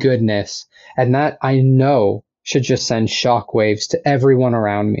in goodness. And that I know should just send shockwaves to everyone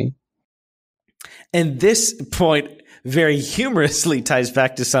around me. And this point very humorously ties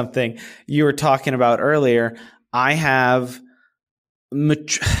back to something you were talking about earlier. I have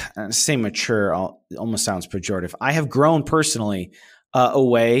mature almost sounds pejorative. I have grown personally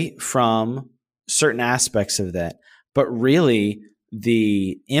away from certain aspects of that. But really,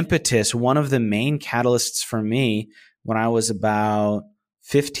 the impetus, one of the main catalysts for me when I was about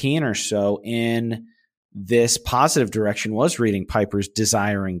 15 or so in this positive direction was reading Piper's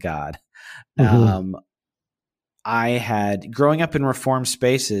Desiring God. Mm-hmm. I had, growing up in Reformed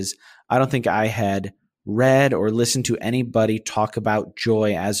spaces, I don't think I had read or listened to anybody talk about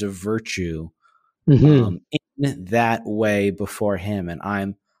joy as a virtue in that way before him. And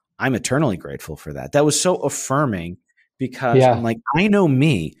I'm eternally grateful for that. That was so affirming because I'm like, I know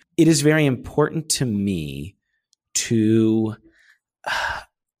me. It is very important to me to,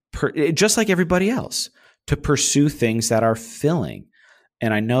 just like everybody else, to pursue things that are filling.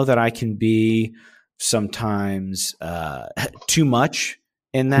 And I know that I can be sometimes too much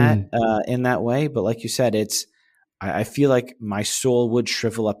in that way. But like you said, I feel like my soul would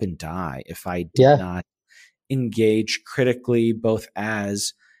shrivel up and die if I did not engage critically, both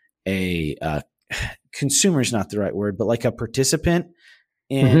as a consumer is not the right word, but like a participant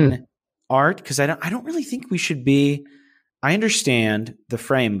in art. Because I don't really think we should be. I understand the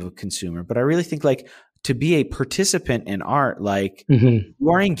frame of a consumer, but I really think like to be a participant in art, like you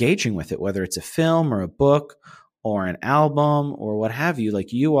are engaging with it, whether it's a film or a book or an album or what have you. Like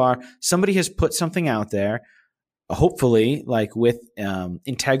somebody has put something out there, hopefully like with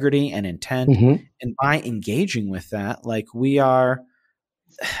integrity and intent. And by engaging with that, like we are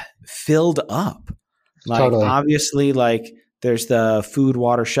filled up. Like obviously, like there's the food,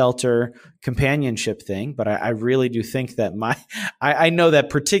 water, shelter, companionship thing, but I really do think that I know that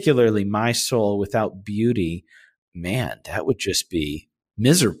particularly my soul without beauty, man, that would just be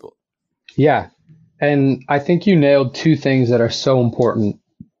miserable. Yeah. And I think you nailed two things that are so important.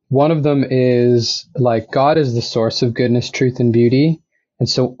 One of them is like God is the source of goodness, truth, and beauty. And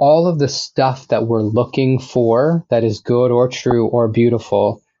so all of the stuff that we're looking for that is good or true or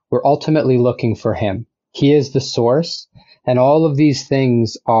beautiful, we're ultimately looking for him. He is the source. And all of these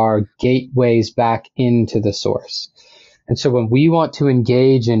things are gateways back into the source. And so when we want to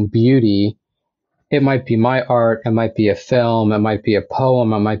engage in beauty, it might be my art, it might be a film, it might be a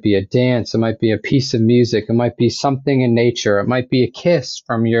poem, it might be a dance, it might be a piece of music, it might be something in nature, it might be a kiss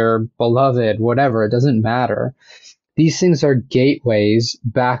from your beloved, whatever, it doesn't matter. These things are gateways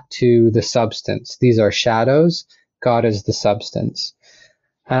back to the substance. These are shadows. God is the substance.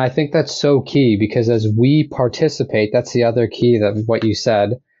 And I think that's so key because as we participate, that's the other key that what you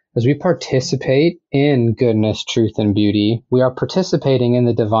said, as we participate in goodness, truth, and beauty, we are participating in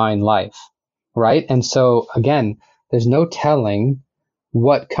the divine life, right? And so again, there's no telling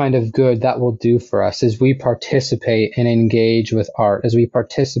what kind of good that will do for us as we participate and engage with art, as we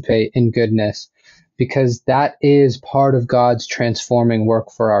participate in goodness, because that is part of God's transforming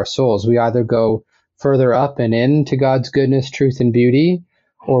work for our souls. We either go further up and into God's goodness, truth, and beauty,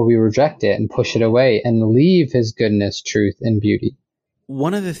 or we reject it and push it away and leave his goodness, truth, and beauty.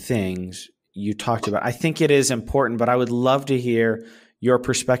 One of the things you talked about, I think it is important, but I would love to hear your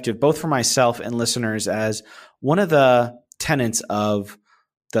perspective, both for myself and listeners, as one of the tenets of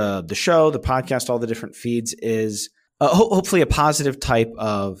the show, the podcast, all the different feeds is hopefully a positive type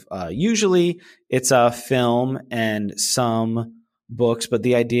of, usually it's a film and some books, but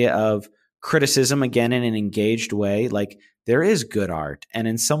the idea of criticism, again, in an engaged way, like there is good art and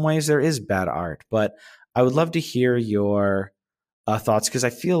in some ways there is bad art, but I would love to hear your thoughts because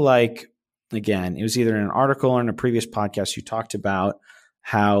I feel like, again, it was either in an article or in a previous podcast you talked about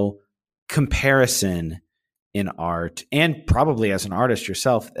how comparison in art, and probably as an artist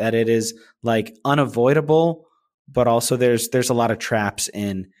yourself, that it is like unavoidable, but also there's a lot of traps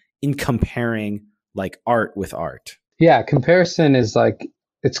in comparing like art with art. Yeah, comparison is like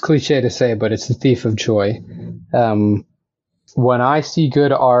it's cliche to say, but it's the thief of joy. When I see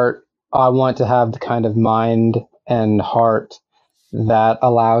good art, I want to have the kind of mind and heart that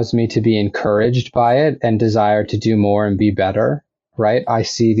allows me to be encouraged by it and desire to do more and be better, right? I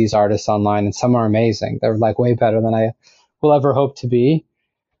see these artists online and some are amazing. They're like way better than I will ever hope to be.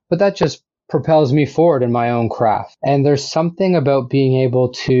 But that just propels me forward in my own craft. And there's something about being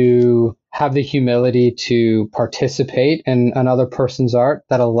able to have the humility to participate in another person's art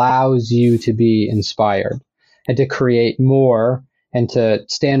that allows you to be inspired and to create more and to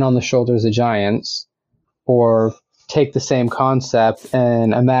stand on the shoulders of giants, or take the same concept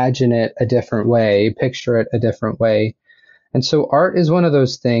and imagine it a different way, picture it a different way. And so art is one of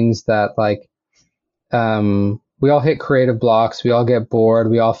those things that, like, we all hit creative blocks. We all get bored.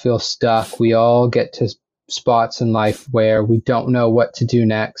 We all feel stuck. We all get to spots in life where we don't know what to do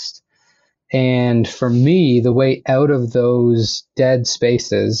next. And for me, the way out of those dead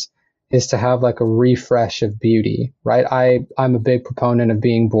spaces is to have like a refresh of beauty, right? I'm a big proponent of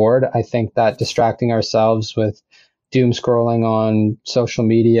being bored. I think that distracting ourselves with doom scrolling on social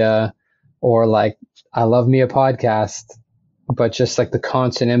media, or like, I love me a podcast, but just like the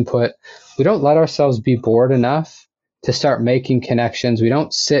constant input, we don't let ourselves be bored enough to start making connections. We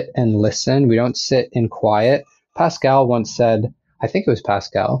don't sit and listen. We don't sit in quiet. Pascal once said, I think it was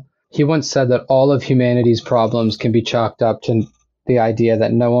Pascal, he once said that all of humanity's problems can be chalked up to the idea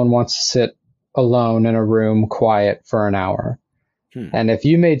that no one wants to sit alone in a room quiet for an hour. And if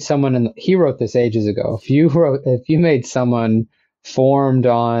you made someone, he wrote this ages ago, if you made someone formed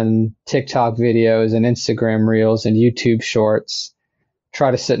on TikTok videos and Instagram reels and YouTube shorts try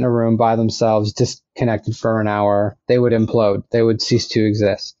to sit in a room by themselves, disconnected for an hour, they would implode. They would cease to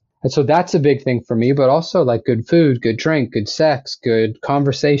exist. And so that's a big thing for me, but also like good food, good drink, good sex, good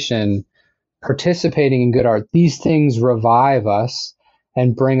conversation, participating in good art. These things revive us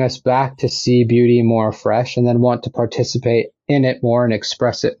and bring us back to see beauty more fresh, and then want to participate in it more and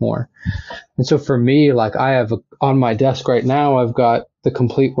express it more. And so for me, like, I have on my desk right now, I've got the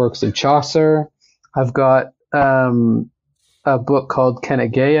complete works of Chaucer. I've got a book called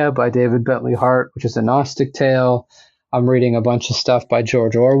Kenegea by David Bentley Hart, which is a Gnostic tale. I'm reading a bunch of stuff by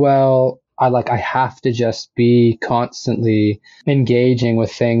George Orwell. I have to just be constantly engaging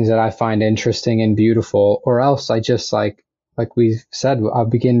with things that I find interesting and beautiful, or else I just like we said, I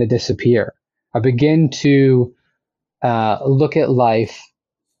begin to disappear. I begin to look at life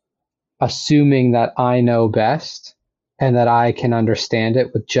assuming that I know best and that I can understand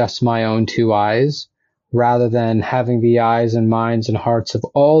it with just my own two eyes, rather than having the eyes and minds and hearts of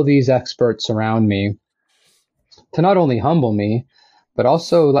all these experts around me to not only humble me, but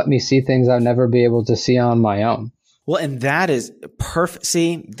also let me see things I'll never be able to see on my own. Well, and that is perfect.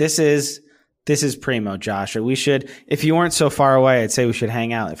 See, this is primo, Josh. We should, if you weren't so far away, I'd say we should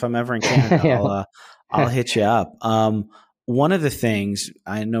hang out. If I'm ever in Canada, yeah. I'll hit you up. One of the things,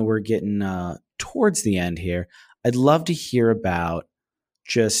 I know we're getting towards the end here, I'd love to hear about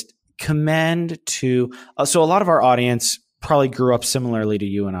just commend to, so a lot of our audience probably grew up similarly to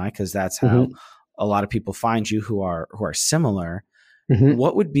you and I, because that's how a lot of people find you who are similar.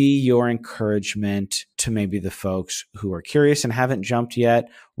 What would be your encouragement to maybe the folks who are curious and haven't jumped yet?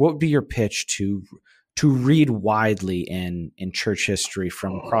 What would be your pitch to read widely in church history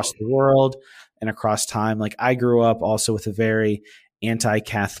from across the world and across time? Like, I grew up also with a very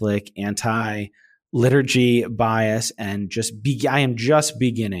anti-Catholic, anti-liturgy bias, and I am just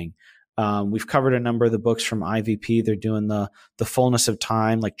beginning. We've covered a number of the books from IVP. They're doing the fullness of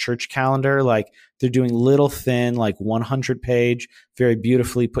time, like church calendar. Like, they're doing little thin, like 100-page, very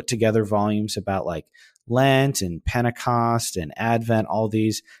beautifully put together volumes about like Lent and Pentecost and Advent, all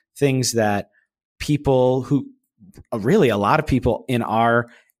these things that people who, really a lot of people in our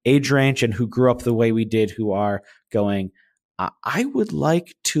age range and who grew up the way we did, who are going, I would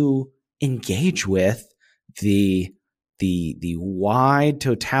like to engage with the wide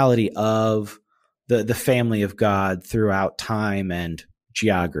totality of the family of God throughout time and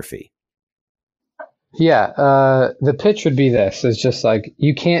geography. Yeah, the pitch would be this. It's just like,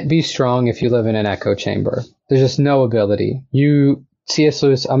 you can't be strong if you live in an echo chamber. There's just no ability. C.S.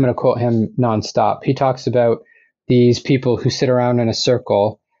 Lewis, I'm going to quote him nonstop. He talks about these people who sit around in a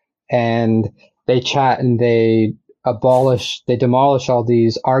circle and they chat and they demolish all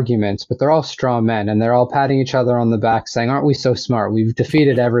these arguments, but they're all straw men and they're all patting each other on the back saying, aren't we so smart? We've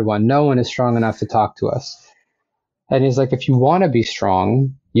defeated everyone. No one is strong enough to talk to us. And he's like, if you want to be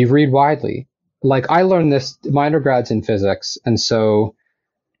strong, you read widely. Like, I learned this, my undergrad's in physics. And so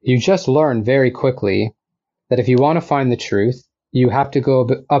you just learn very quickly that if you want to find the truth, you have to go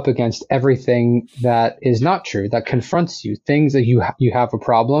up against everything that is not true, that confronts you, things that you have a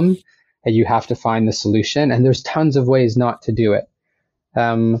problem and you have to find the solution. And there's tons of ways not to do it.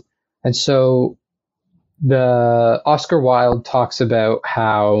 And so the Oscar Wilde talks about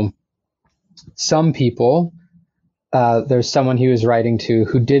how some people, there's someone he was writing to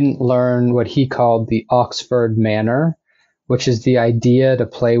who didn't learn what he called the Oxford manner, which is the idea to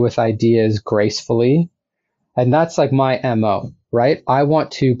play with ideas gracefully. And that's like my MO, right? I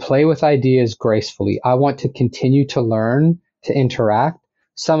want to play with ideas gracefully. I want to continue to learn, to interact.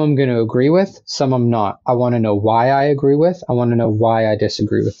 Some I'm going to agree with, some I'm not. I want to know why I agree with. I want to know why I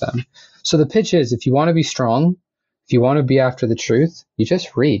disagree with them. So the pitch is, if you want to be strong, if you want to be after the truth, you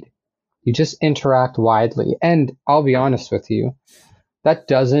just read. You just interact widely. And I'll be honest with you, that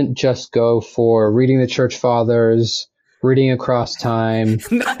doesn't just go for reading the church fathers, reading across time.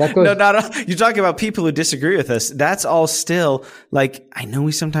 That goes, you're talking about people who disagree with us. That's all still like, I know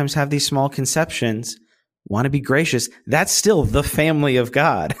we sometimes have these small conceptions, want to be gracious. That's still the family of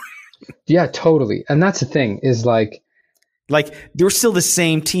God. Yeah, totally. And that's the thing is like we're still the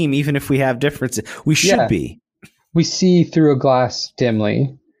same team, even if we have differences. We should be. We see through a glass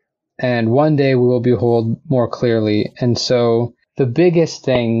dimly, and one day we will behold more clearly. And so the biggest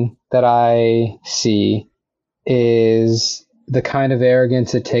thing that I see is the kind of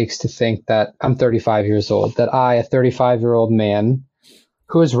arrogance it takes to think that I'm 35 years old, that I, a 35-year-old man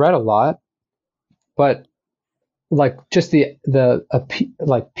who has read a lot, but like just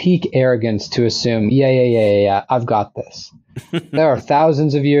like peak arrogance to assume, yeah, I've got this. There are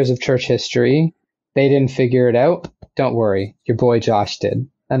thousands of years of church history. They didn't figure it out. Don't worry, your boy Josh did.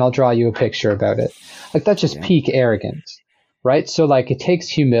 And I'll draw you a picture about it. Like that's just peak arrogance, right? So like it takes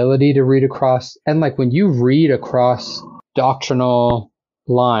humility to read across. And like when you read across doctrinal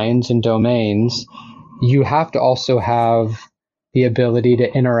lines and domains, you have to also have the ability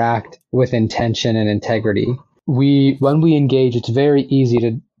to interact with intention and integrity. When we engage, it's very easy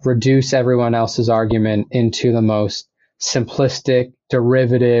to reduce everyone else's argument into the most simplistic,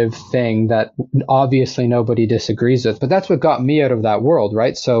 derivative thing that obviously nobody disagrees with. But that's what got me out of that world,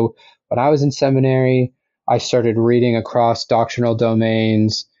 right? So when I was in seminary, I started reading across doctrinal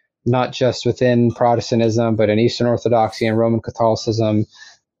domains, not just within Protestantism, but in Eastern Orthodoxy and Roman Catholicism.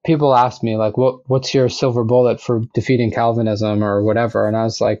 People ask me, like, what's your silver bullet for defeating Calvinism or whatever? And I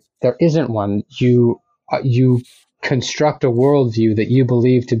was like, there isn't one. You construct a worldview that you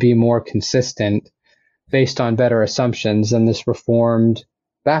believe to be more consistent based on better assumptions than this Reformed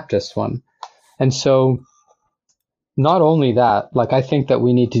Baptist one. And so not only that, like I think that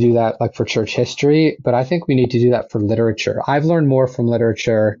we need to do that like for church history, but I think we need to do that for literature. I've learned more from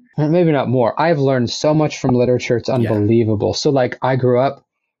literature, maybe not more. I've learned so much from literature. It's unbelievable. Yeah. So like I grew up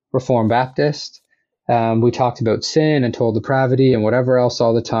Reformed Baptist. We talked about sin and total depravity and whatever else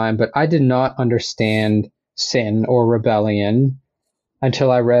all the time, but I did not understand sin or rebellion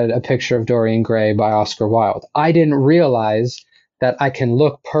until I read A Picture of Dorian Gray by Oscar Wilde. I didn't realize that I can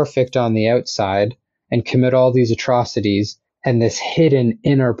look perfect on the outside and commit all these atrocities, and this hidden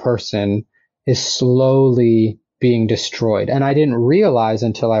inner person is slowly being destroyed. And I didn't realize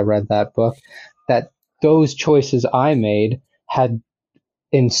until I read that book that those choices I made had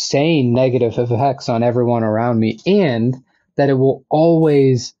insane negative effects on everyone around me, and that it will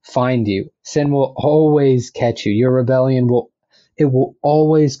always find you. Sin will always catch you. Your rebellion will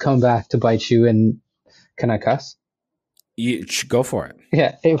always come back to bite you. And can I cuss? You should go for it.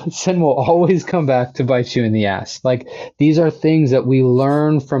 Yeah, sin will always come back to bite you in the ass. Like these are things that we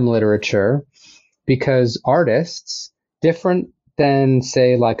learn from literature, because artists, different than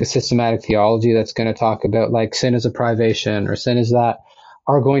say like a systematic theology that's going to talk about like sin is a privation or sin is that,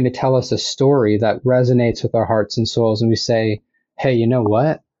 are going to tell us a story that resonates with our hearts and souls. And we say, hey, you know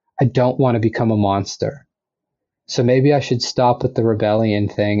what? I don't want to become a monster. So maybe I should stop with the rebellion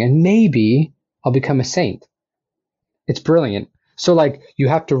thing and maybe I'll become a saint. It's brilliant. So like you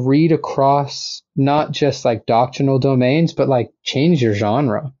have to read across not just like doctrinal domains, but like change your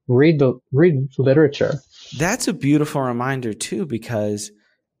genre, read literature. That's a beautiful reminder too, because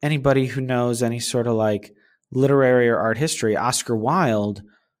anybody who knows any sort of like literary or art history, Oscar Wilde,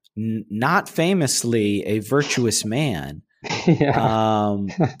 not famously a virtuous man,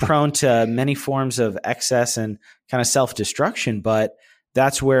 prone to many forms of excess and kind of self-destruction, but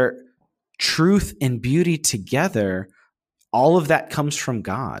that's where truth and beauty together, all of that comes from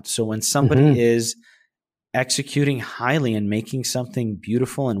God. So when somebody is executing highly and making something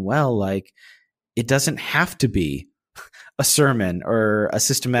beautiful and well, like it doesn't have to be a sermon or a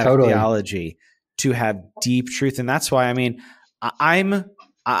systematic theology to have deep truth. And that's why, I mean, I'm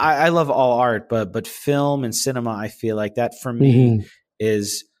I love all art, but film and cinema, I feel like that for me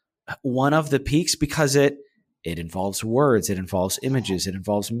is one of the peaks because it involves words, it involves images, it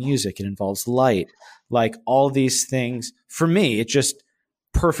involves music, it involves light, like all these things. For me, it just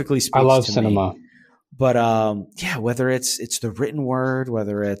perfectly speaks I love to cinema. me. But yeah, whether it's the written word,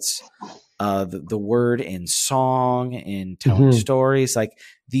 whether it's the word in song, in telling stories, like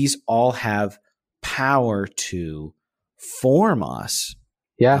these all have power to form us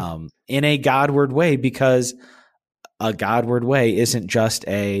in a Godward way, because a Godward way isn't just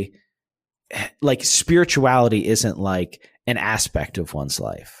like spirituality isn't like an aspect of one's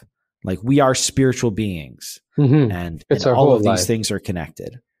life. Like we are spiritual beings and all of these things are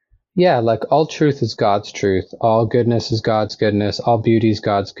connected. Yeah, like all truth is God's truth. All goodness is God's goodness. All beauty is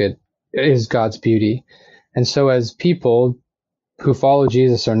God's beauty. And so as people who follow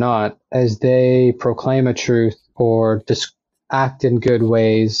Jesus or not, as they proclaim a truth or act in good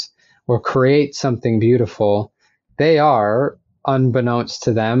ways or create something beautiful, they are, unbeknownst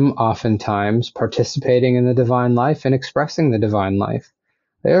to them, oftentimes participating in the divine life and expressing the divine life.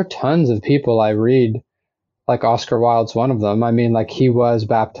 There are tons of people I read, like Oscar Wilde's one of them. I mean, like he was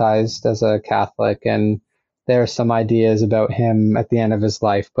baptized as a Catholic, and there are some ideas about him at the end of his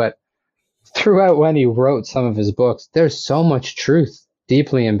life. But throughout when he wrote some of his books, there's so much truth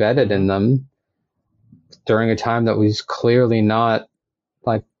deeply embedded in them during a time that was clearly not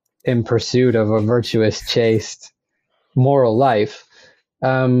like in pursuit of a virtuous, chaste, moral life.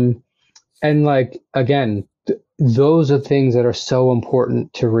 And like, again, those are things that are so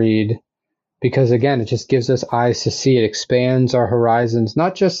important to read. Because again, it just gives us eyes to see. It expands our horizons,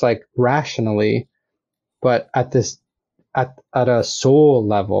 not just like rationally, but at a soul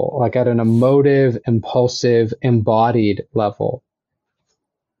level, like at an emotive, impulsive, embodied level.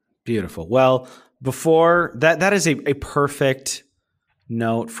 Beautiful. Well, before that is a perfect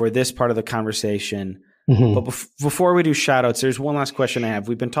note for this part of the conversation. But before we do shout outs, there's one last question I have.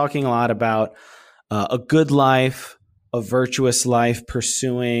 We've been talking a lot about a good life, a virtuous life,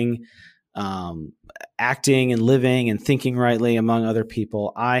 pursuing acting and living and thinking rightly among other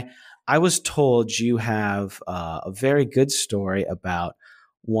people. I was told you have a very good story about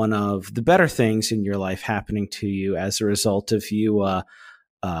one of the better things in your life happening to you as a result of you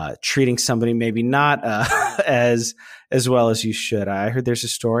treating somebody maybe not as well as you should. I heard there's a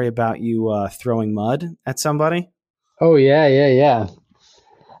story about you throwing mud at somebody. Oh yeah.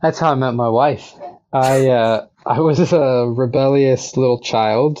 That's how I met my wife. I was a rebellious little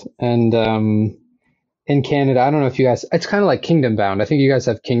child, and in Canada, I don't know if you guys, it's kind of like Kingdom Bound. I think you guys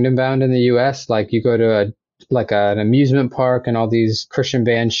have Kingdom Bound in the US. Like you go to an amusement park and all these Christian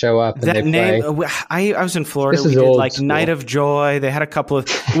bands show up and they play. I was in Florida. We did like school. Night of Joy. They had a couple of,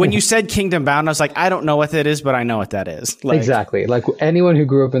 when you said Kingdom Bound, I was like, I don't know what that is, but I know what that is. Like, exactly. Like anyone who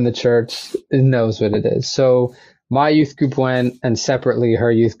grew up in the church knows what it is. So my youth group went, and separately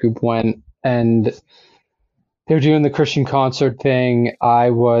her youth group went, and they're doing the Christian concert thing.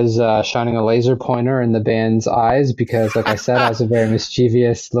 I was shining a laser pointer in the band's eyes because, like I said, I was a very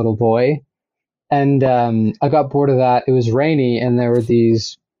mischievous little boy. And I got bored of that. It was rainy, and there were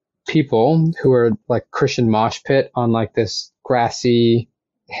these people who were like Christian mosh pit on like this grassy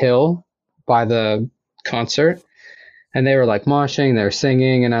hill by the concert. And they were like moshing, they were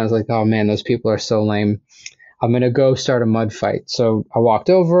singing, and I was like, oh man, those people are so lame. I'm going to go start a mud fight. So I walked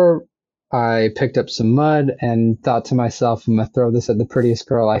over, I picked up some mud and thought to myself, I'm going to throw this at the prettiest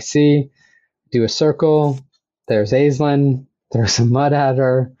girl I see, do a circle. There's Aislinn, throw some mud at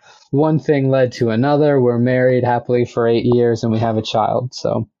her. One thing led to another. We're married happily for 8 years and we have a child.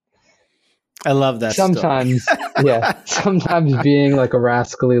 So I love that. Sometimes, sometimes being like a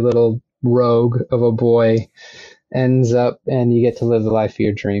rascally little rogue of a boy ends up, and you get to live the life of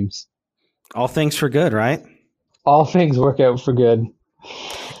your dreams. All things for good, right? All things work out for good.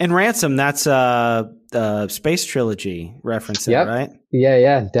 And Ransom, that's a Space Trilogy reference, yep. Right?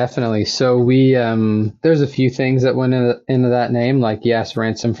 Yeah, definitely. So we there's a few things that went into that name, like yes,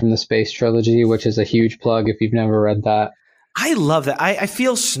 Ransom from the Space Trilogy, which is a huge plug if you've never read that. I love that. I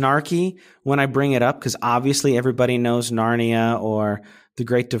feel snarky when I bring it up because obviously everybody knows Narnia or The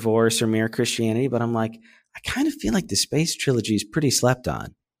Great Divorce or Mere Christianity, but I'm like, I kind of feel like the Space Trilogy is pretty slept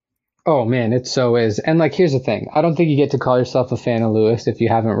on. Oh man, it so is. And like, here's the thing. I don't think you get to call yourself a fan of Lewis if you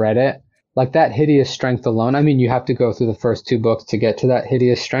haven't read it. Like that hideous strength alone. I mean, you have to go through the first 2 books to get to that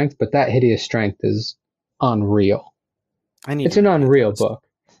hideous strength, but that hideous strength is unreal. It's an unreal book.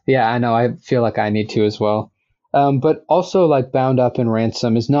 Yeah, I know. I feel like I need to as well. But also like bound up in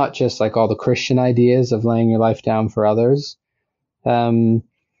Ransom is not just like all the Christian ideas of laying your life down for others.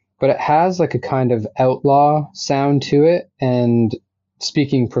 But it has like a kind of outlaw sound to it. And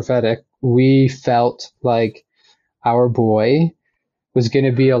speaking prophetic, we felt like our boy was going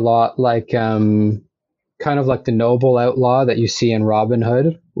to be a lot like kind of like the noble outlaw that you see in Robin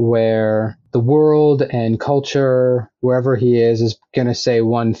Hood, where the world and culture, wherever he is going to say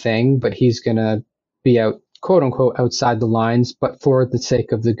one thing, but he's going to be out, quote unquote, outside the lines, but for the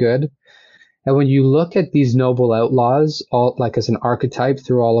sake of the good. And when you look at these noble outlaws, all like as an archetype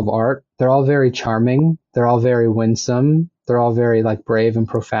through all of art, they're all very charming. They're all very winsome. They're all very like brave and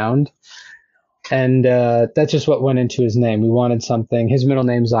profound. And that's just what went into his name. We wanted something. His middle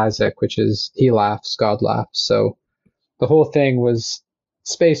name's Isaac, which is he laughs, God laughs. So the whole thing was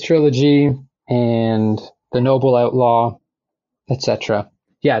space trilogy and the noble outlaw, etc.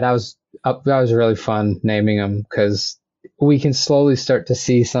 Yeah, that was really fun naming them, because we can slowly start to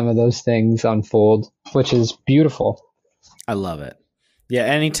see some of those things unfold, which is beautiful. I love it. Yeah,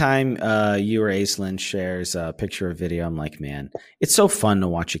 anytime you or Aislinn shares a picture or video, I'm like, man, it's so fun to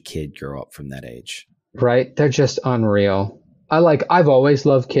watch a kid grow up from that age. Right? They're just unreal. I've always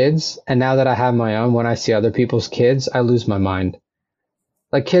loved kids, and now that I have my own, when I see other people's kids, I lose my mind.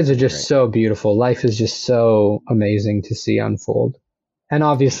 Like, kids are just so beautiful. Life is just so amazing to see unfold. And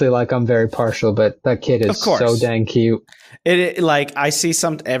obviously, like, I'm very partial, but that kid is so dang cute. Like, I see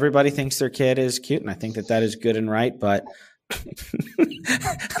everybody thinks their kid is cute, and I think that is good and right, but I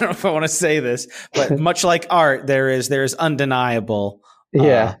don't know if I want to say this, but much like art, there is undeniable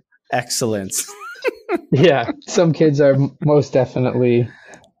excellence. Yeah, some kids are most definitely,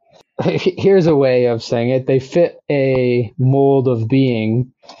 here's a way of saying it, they fit a mold of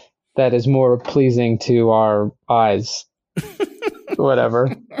being that is more pleasing to our eyes.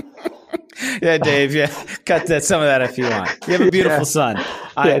 Whatever. Yeah, Dave, cut some of that if you want. You have a beautiful son.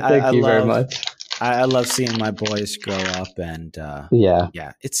 Thank you very much. I love seeing my boys grow up, and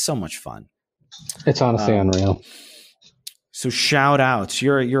it's so much fun. It's honestly unreal. So shout outs.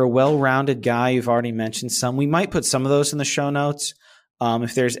 You're a well-rounded guy. You've already mentioned some. We might put some of those in the show notes.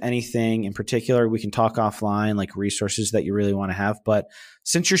 If there's anything in particular, we can talk offline, like resources that you really want to have. But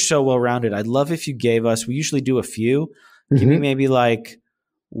since you're so well-rounded, I'd love if you gave us, we usually do a few. Give me maybe like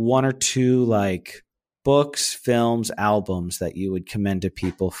one or two like books, films, albums that you would commend to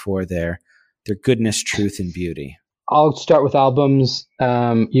people for their goodness, truth, and beauty. I'll start with albums.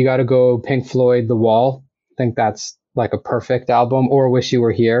 You got to go Pink Floyd, The Wall. I think that's like a perfect album, or Wish You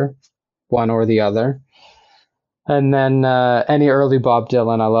Were Here, one or the other. And then any early Bob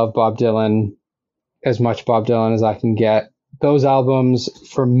Dylan. I love Bob Dylan, as much Bob Dylan as I can get. Those albums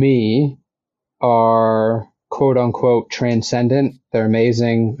for me are quote unquote transcendent. They're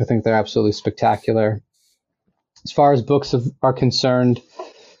amazing. I think they're absolutely spectacular. As far as books are concerned,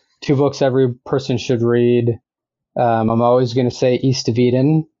 2 books every person should read. I'm always going to say East of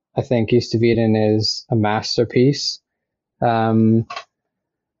Eden. I think East of Eden is a masterpiece. And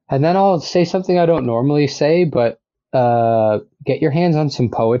then I'll say something I don't normally say, but get your hands on some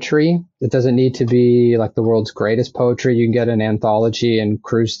poetry. It doesn't need to be like the world's greatest poetry. You can get an anthology and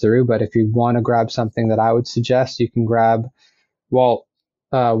cruise through, but if you want to grab something that I would suggest, you can grab Walt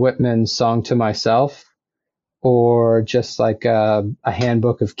Whitman's Song to Myself, or just like a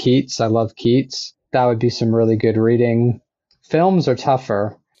handbook of Keats. I love Keats. That would be some really good reading. Films are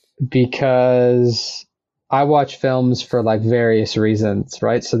tougher because I watch films for like various reasons,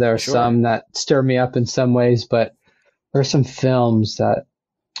 right? So there are some that stir me up in some ways, but there are some films that,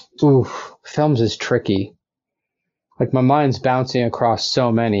 films is tricky. Like my mind's bouncing across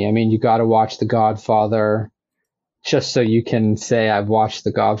so many. I mean, you got to watch The Godfather just so you can say I've watched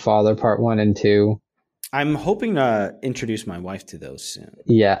The Godfather Part 1 and 2. I'm hoping to introduce my wife to those soon.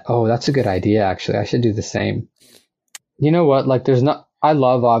 Yeah. Oh, that's a good idea, actually. I should do the same. You know what? Like I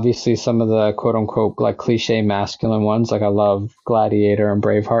love obviously some of the quote unquote like cliche masculine ones. Like I love Gladiator and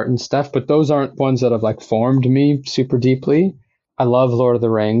Braveheart and stuff, but those aren't ones that have like formed me super deeply. I love Lord of the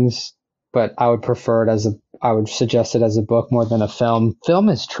Rings, but I would prefer it I would suggest it as a book more than a film. Film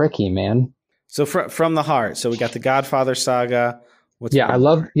is tricky, man. So from the heart. So we got the Godfather saga.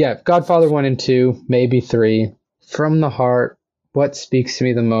 Godfather 1 and 2, maybe 3. From the heart, what speaks to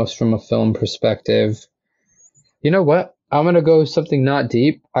me the most from a film perspective? You know what? I'm going to go something not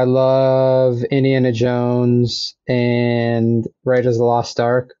deep. I love Indiana Jones and Raiders of the Lost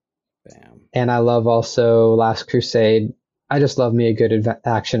Ark. Bam. And I love also Last Crusade. I just love me a good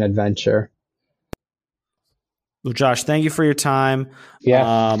action adventure. Well, Josh, thank you for your time.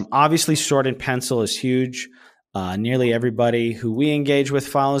 Yeah. Obviously, Sword and Pencil is huge. Nearly everybody who we engage with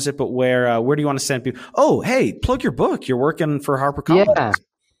follows it, but where do you want to send people? Oh, hey, plug your book. You're working for HarperCollins.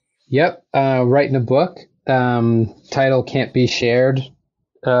 Yeah. Yep. Writing a book. Title can't be shared.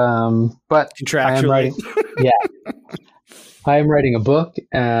 But contractually. I am writing. Yeah. I am writing a book,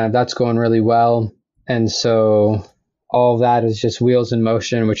 and that's going really well. And so all of that is just wheels in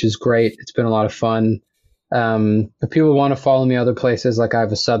motion, which is great. It's been a lot of fun. If people want to follow me other places, like I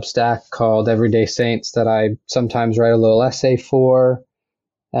have a Substack called Everyday Saints that I sometimes write a little essay for.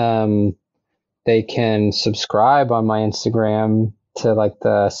 They can subscribe on my Instagram to like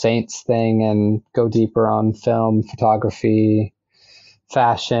the Saints thing and go deeper on film, photography,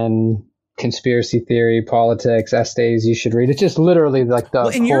 fashion, conspiracy theory, politics, essays you should read. It's just literally like the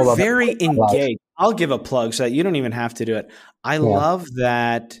and whole you're of very my life. engaged. I'll give a plug so that you don't even have to do it. I love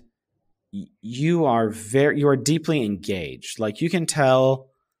that you are deeply engaged. Like you can tell,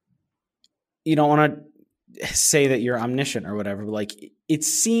 you don't want to say that you're omniscient or whatever, but like it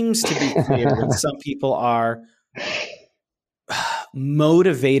seems to be clear that some people are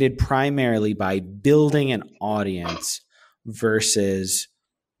motivated primarily by building an audience versus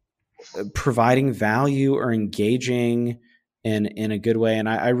providing value or engaging in a good way. And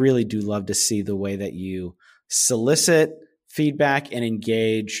I really do love to see the way that you solicit feedback and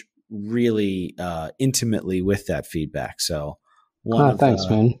engage really intimately with that feedback. So Thanks,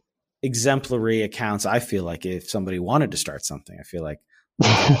 man. Exemplary accounts. I feel like if somebody wanted to start something, I feel like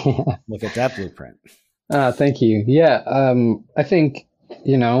look at that blueprint. Thank you. Yeah. I think,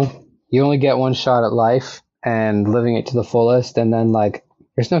 you only get one shot at life and living it to the fullest. And then like,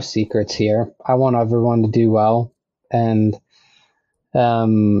 there's no secrets here. I want everyone to do well. And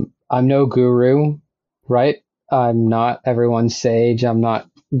I'm no guru, right? I'm not everyone's sage. I'm not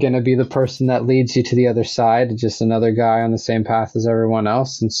going to be the person that leads you to the other side, just another guy on the same path as everyone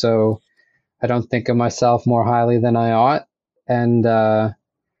else. And so I don't think of myself more highly than I ought. And I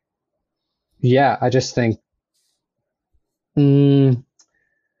just think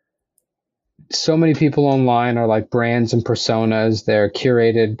so many people online are like brands and personas. They're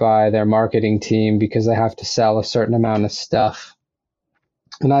curated by their marketing team because they have to sell a certain amount of stuff.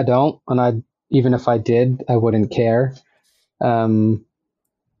 And I don't. And even if I did, I wouldn't care. And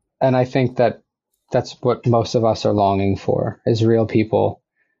I think that that's what most of us are longing for, is real people.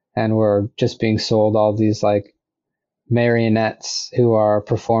 And we're just being sold all these like marionettes who are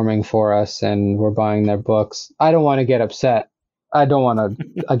performing for us, and we're buying their books. I don't want to get upset. I don't want to,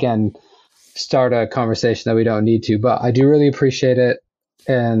 again, start a conversation that we don't need to, but I do really appreciate it.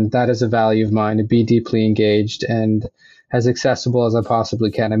 And that is a value of mine, to be deeply engaged and as accessible as I possibly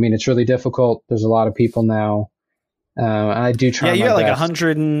can. I mean, it's really difficult. There's a lot of people now. I do try. Yeah, you got like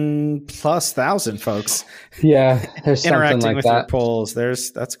 100,000+ folks. Yeah, there's interacting something like with that. Your polls.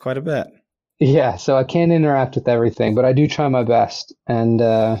 That's quite a bit. Yeah, so I can't interact with everything, but I do try my best, and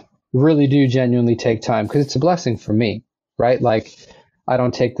really do genuinely take time, because it's a blessing for me, right? Like, I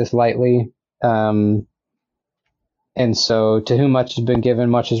don't take this lightly. And so to whom much has been given,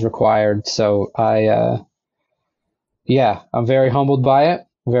 much is required. So I'm very humbled by it,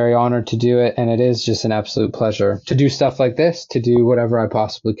 very honored to do it. And it is just an absolute pleasure to do stuff like this, to do whatever I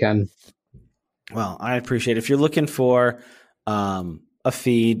possibly can. Well, I appreciate it. If you're looking for a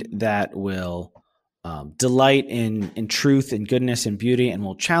feed that will delight in truth and goodness and beauty and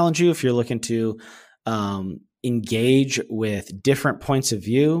will challenge you, if you're looking to engage with different points of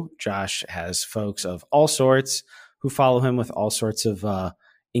view, Josh has folks of all sorts who follow him with all sorts of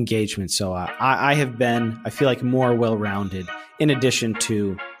engagement. So I feel like more well-rounded, in addition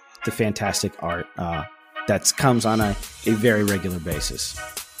to the fantastic art that comes on a very regular basis.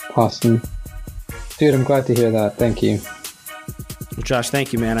 Awesome. Dude, I'm glad to hear that. Thank you. Well, Josh,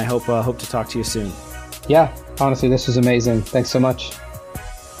 thank you, man. I hope to talk to you soon. Yeah, honestly, this was amazing. Thanks so much.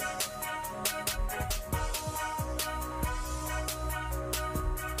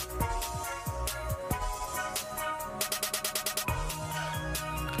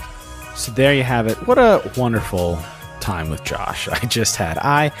 So there you have it. What a wonderful time with Josh I just had.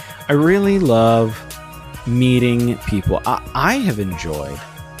 I really love meeting people. I have enjoyed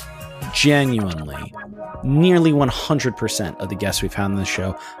genuinely nearly 100% of the guests we've had on the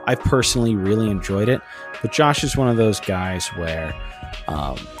show. I personally really enjoyed it, but Josh is one of those guys where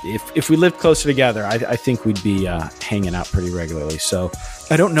if we lived closer together, I think we'd be hanging out pretty regularly. So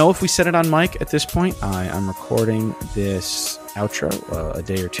I don't know if we set it on mic at this point. I'm recording this outro a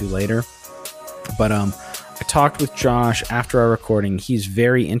day or two later, but I talked with Josh after our recording. He's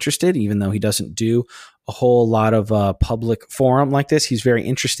very interested, even though he doesn't do a whole lot of public forum like this. He's very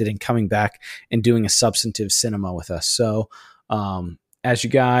interested in coming back and doing a substantive cinema with us. So as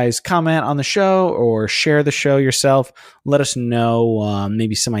you guys comment on the show or share the show yourself, let us know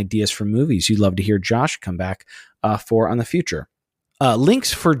maybe some ideas for movies you'd love to hear Josh come back for on the future.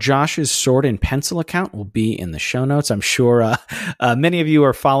 Links for Josh's sword and pencil account will be in the show notes. I'm sure many of you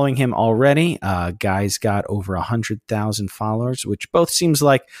are following him already. Guy's got over 100,000 followers, which both seems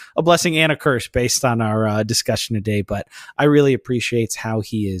like a blessing and a curse based on our discussion today. But I really appreciate how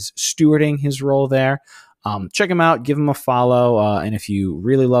he is stewarding his role there. Check him out, give him a follow. And if you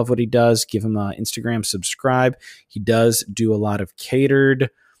really love what he does, give him an Instagram subscribe. He does do a lot of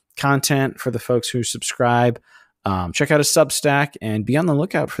catered content for the folks who subscribe. Check out his Substack and be on the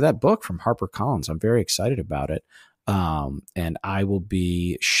lookout for that book from HarperCollins. I'm very excited about it. And I will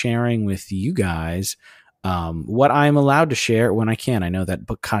be sharing with you guys what I'm allowed to share when I can. I know that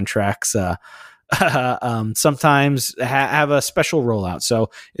book contracts sometimes have a special rollout.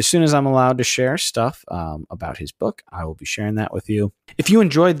 So as soon as I'm allowed to share stuff about his book, I will be sharing that with you. If you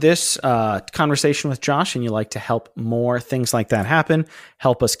enjoyed this conversation with Josh and you like to help more things like that happen,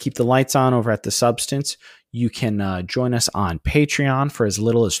 help us keep the lights on over at The Substance, you can join us on Patreon for as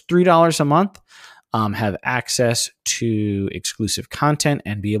little as $3 a month, have access to exclusive content,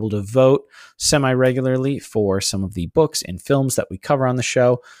 and be able to vote semi-regularly for some of the books and films that we cover on the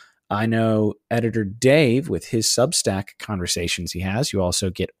show. I know editor Dave, with his Substack conversations he has, you also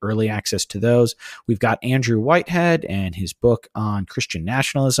get early access to those. We've got Andrew Whitehead and his book on Christian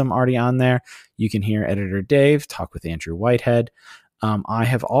nationalism already on there. You can hear editor Dave talk with Andrew Whitehead. I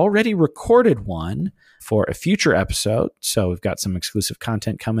have already recorded one for a future episode, so we've got some exclusive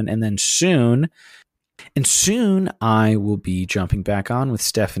content coming. And then soon I will be jumping back on with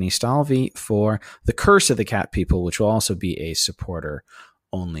Stephanie Stalvey for The Curse of the Cat People, which will also be a supporter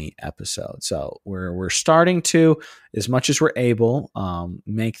only episode. So we're starting to, as much as we're able,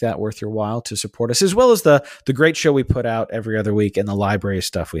 make that worth your while to support us, as well as the great show we put out every other week and the library of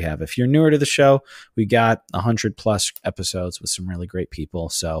stuff we have. If you're newer to the show, we got 100+ episodes with some really great people.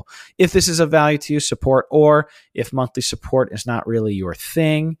 So if this is of value to you, support, or if monthly support is not really your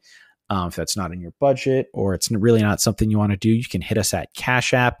thing, if that's not in your budget, or it's really not something you want to do, you can hit us at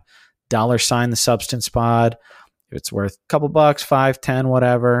Cash App, $ The Substance Pod. If it's worth a couple bucks, 5, 10,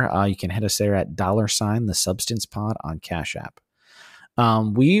 whatever, you can hit us there at $ The Substance Pod on Cash App.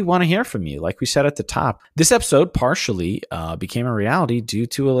 We want to hear from you. Like we said at the top, this episode partially became a reality due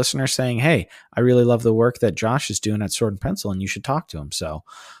to a listener saying, hey, I really love the work that Josh is doing at Sword and Pencil, and you should talk to him. So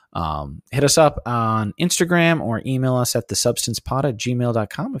hit us up on Instagram or email us at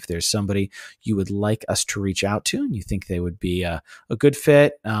thesubstancepod@gmail.com if there's somebody you would like us to reach out to and you think they would be a good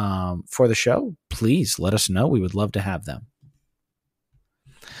fit for the show. Please let us know. We would love to have them.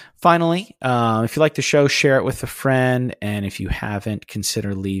 Finally, if you like the show, share it with a friend. And if you haven't,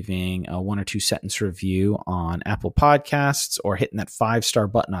 consider leaving a 1 or 2 sentence review on Apple Podcasts or hitting that 5-star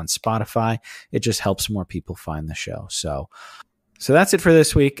button on Spotify. It just helps more people find the show. So that's it for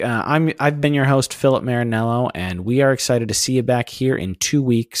this week. I've been your host, Philip Marinello, and we are excited to see you back here in 2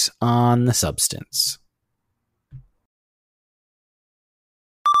 weeks on The Substance.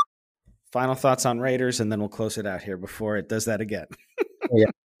 Final thoughts on Raiders, and then we'll close it out here before it does that again. Yeah,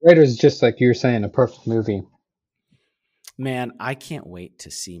 Raiders is just like you were saying, a perfect movie. Man, I can't wait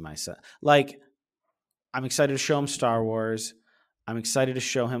to see my son. Like, I'm excited to show him Star Wars. I'm excited to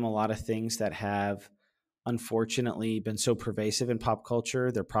show him a lot of things that have unfortunately been so pervasive in pop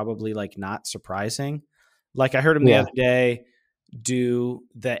culture. They're probably like not surprising. Like I heard him the other day do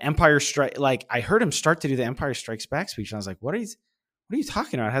the Empire Strike. Like I heard him start to do the Empire Strikes Back speech. And I was like, what are you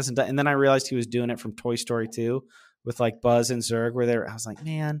talking about? It hasn't done. And then I realized he was doing it from Toy Story 2 with like Buzz and Zurg where I was like,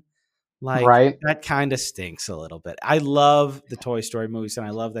 man, like that kind of stinks a little bit. I love the Toy Story movies and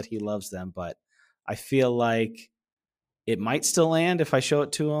I love that he loves them, but I feel like it might still land if I show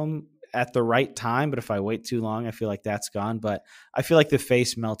it to him at the right time, but if I wait too long, I feel like that's gone. But I feel like the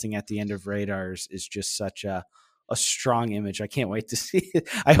face melting at the end of Raiders is just such a strong image. I can't wait to see it.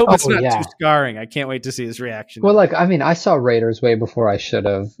 I hope it's not too scarring. I can't wait to see his reaction. Well, like, I mean, I saw Raiders way before I should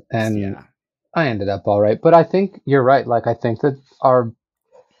have, and I ended up all right. But I think you're right. Like, I think that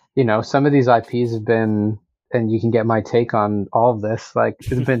some of these IPs have been, and you can get my take on all of this, like,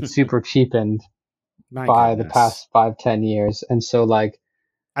 it's been super cheapened by the past 5-10 years. And so, like,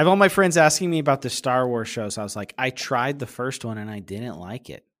 I have all my friends asking me about the Star Wars shows. I was like, I tried the first one and I didn't like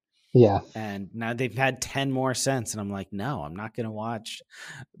it. Yeah. And now they've had 10 more since. And I'm like, no, I'm not going to watch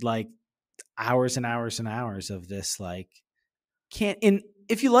like hours and hours and hours of this. Like,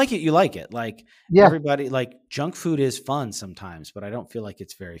 if you like it, you like it. Like everybody, like junk food is fun sometimes, but I don't feel like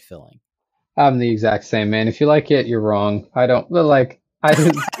it's very filling. I'm the exact same, man. If you like it, you're wrong. I don't like,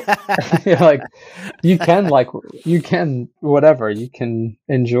 like you can whatever, you can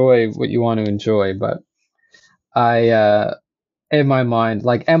enjoy what you want to enjoy, but in my mind,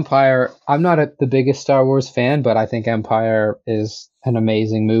 like Empire, I'm not the biggest Star Wars fan, but I think Empire is an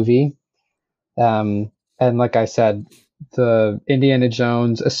amazing movie. And like I said, the Indiana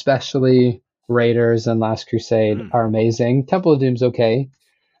Jones, especially Raiders and Last Crusade, are amazing. Temple of Doom's okay,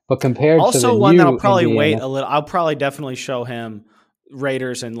 but compared to the Also, one that I'll new probably wait Indiana, a little. I'll probably definitely show him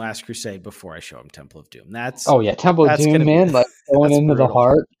Raiders and Last Crusade before I show him Temple of Doom. oh yeah, Temple of Doom, man, like going into the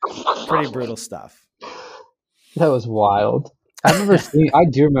heart, pretty brutal stuff. That was wild. I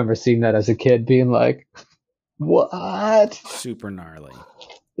do remember seeing that as a kid, being like, "What?" Super gnarly.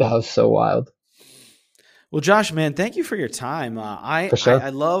 That was so wild. Well, Josh, man, thank you for your time. For sure. I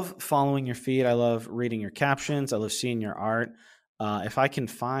love following your feed. I love reading your captions. I love seeing your art. If I can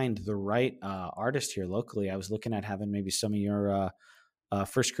find the right artist here locally, I was looking at having maybe some of your 1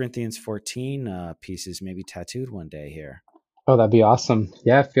 Corinthians 14 pieces maybe tattooed one day here. Oh, that'd be awesome.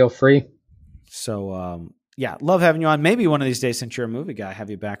 Yeah, feel free. So, yeah, love having you on. Maybe one of these days, since you're a movie guy, have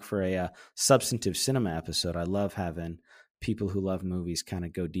you back for a substantive cinema episode. I love having people who love movies kind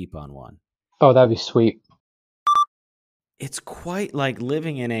of go deep on one. Oh, that'd be sweet. It's quite like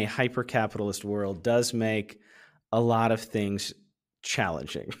living in a hyper-capitalist world does make a lot of things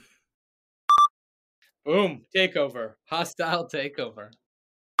challenging. Boom. Takeover. Hostile takeover.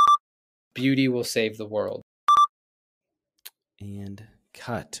 Beauty will save the world. And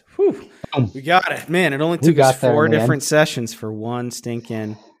cut. Whew. We got it. Man, it only took us 4 different sessions for one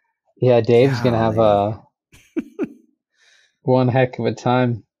stinking... Yeah, Dave's going to have one heck of a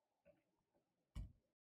time.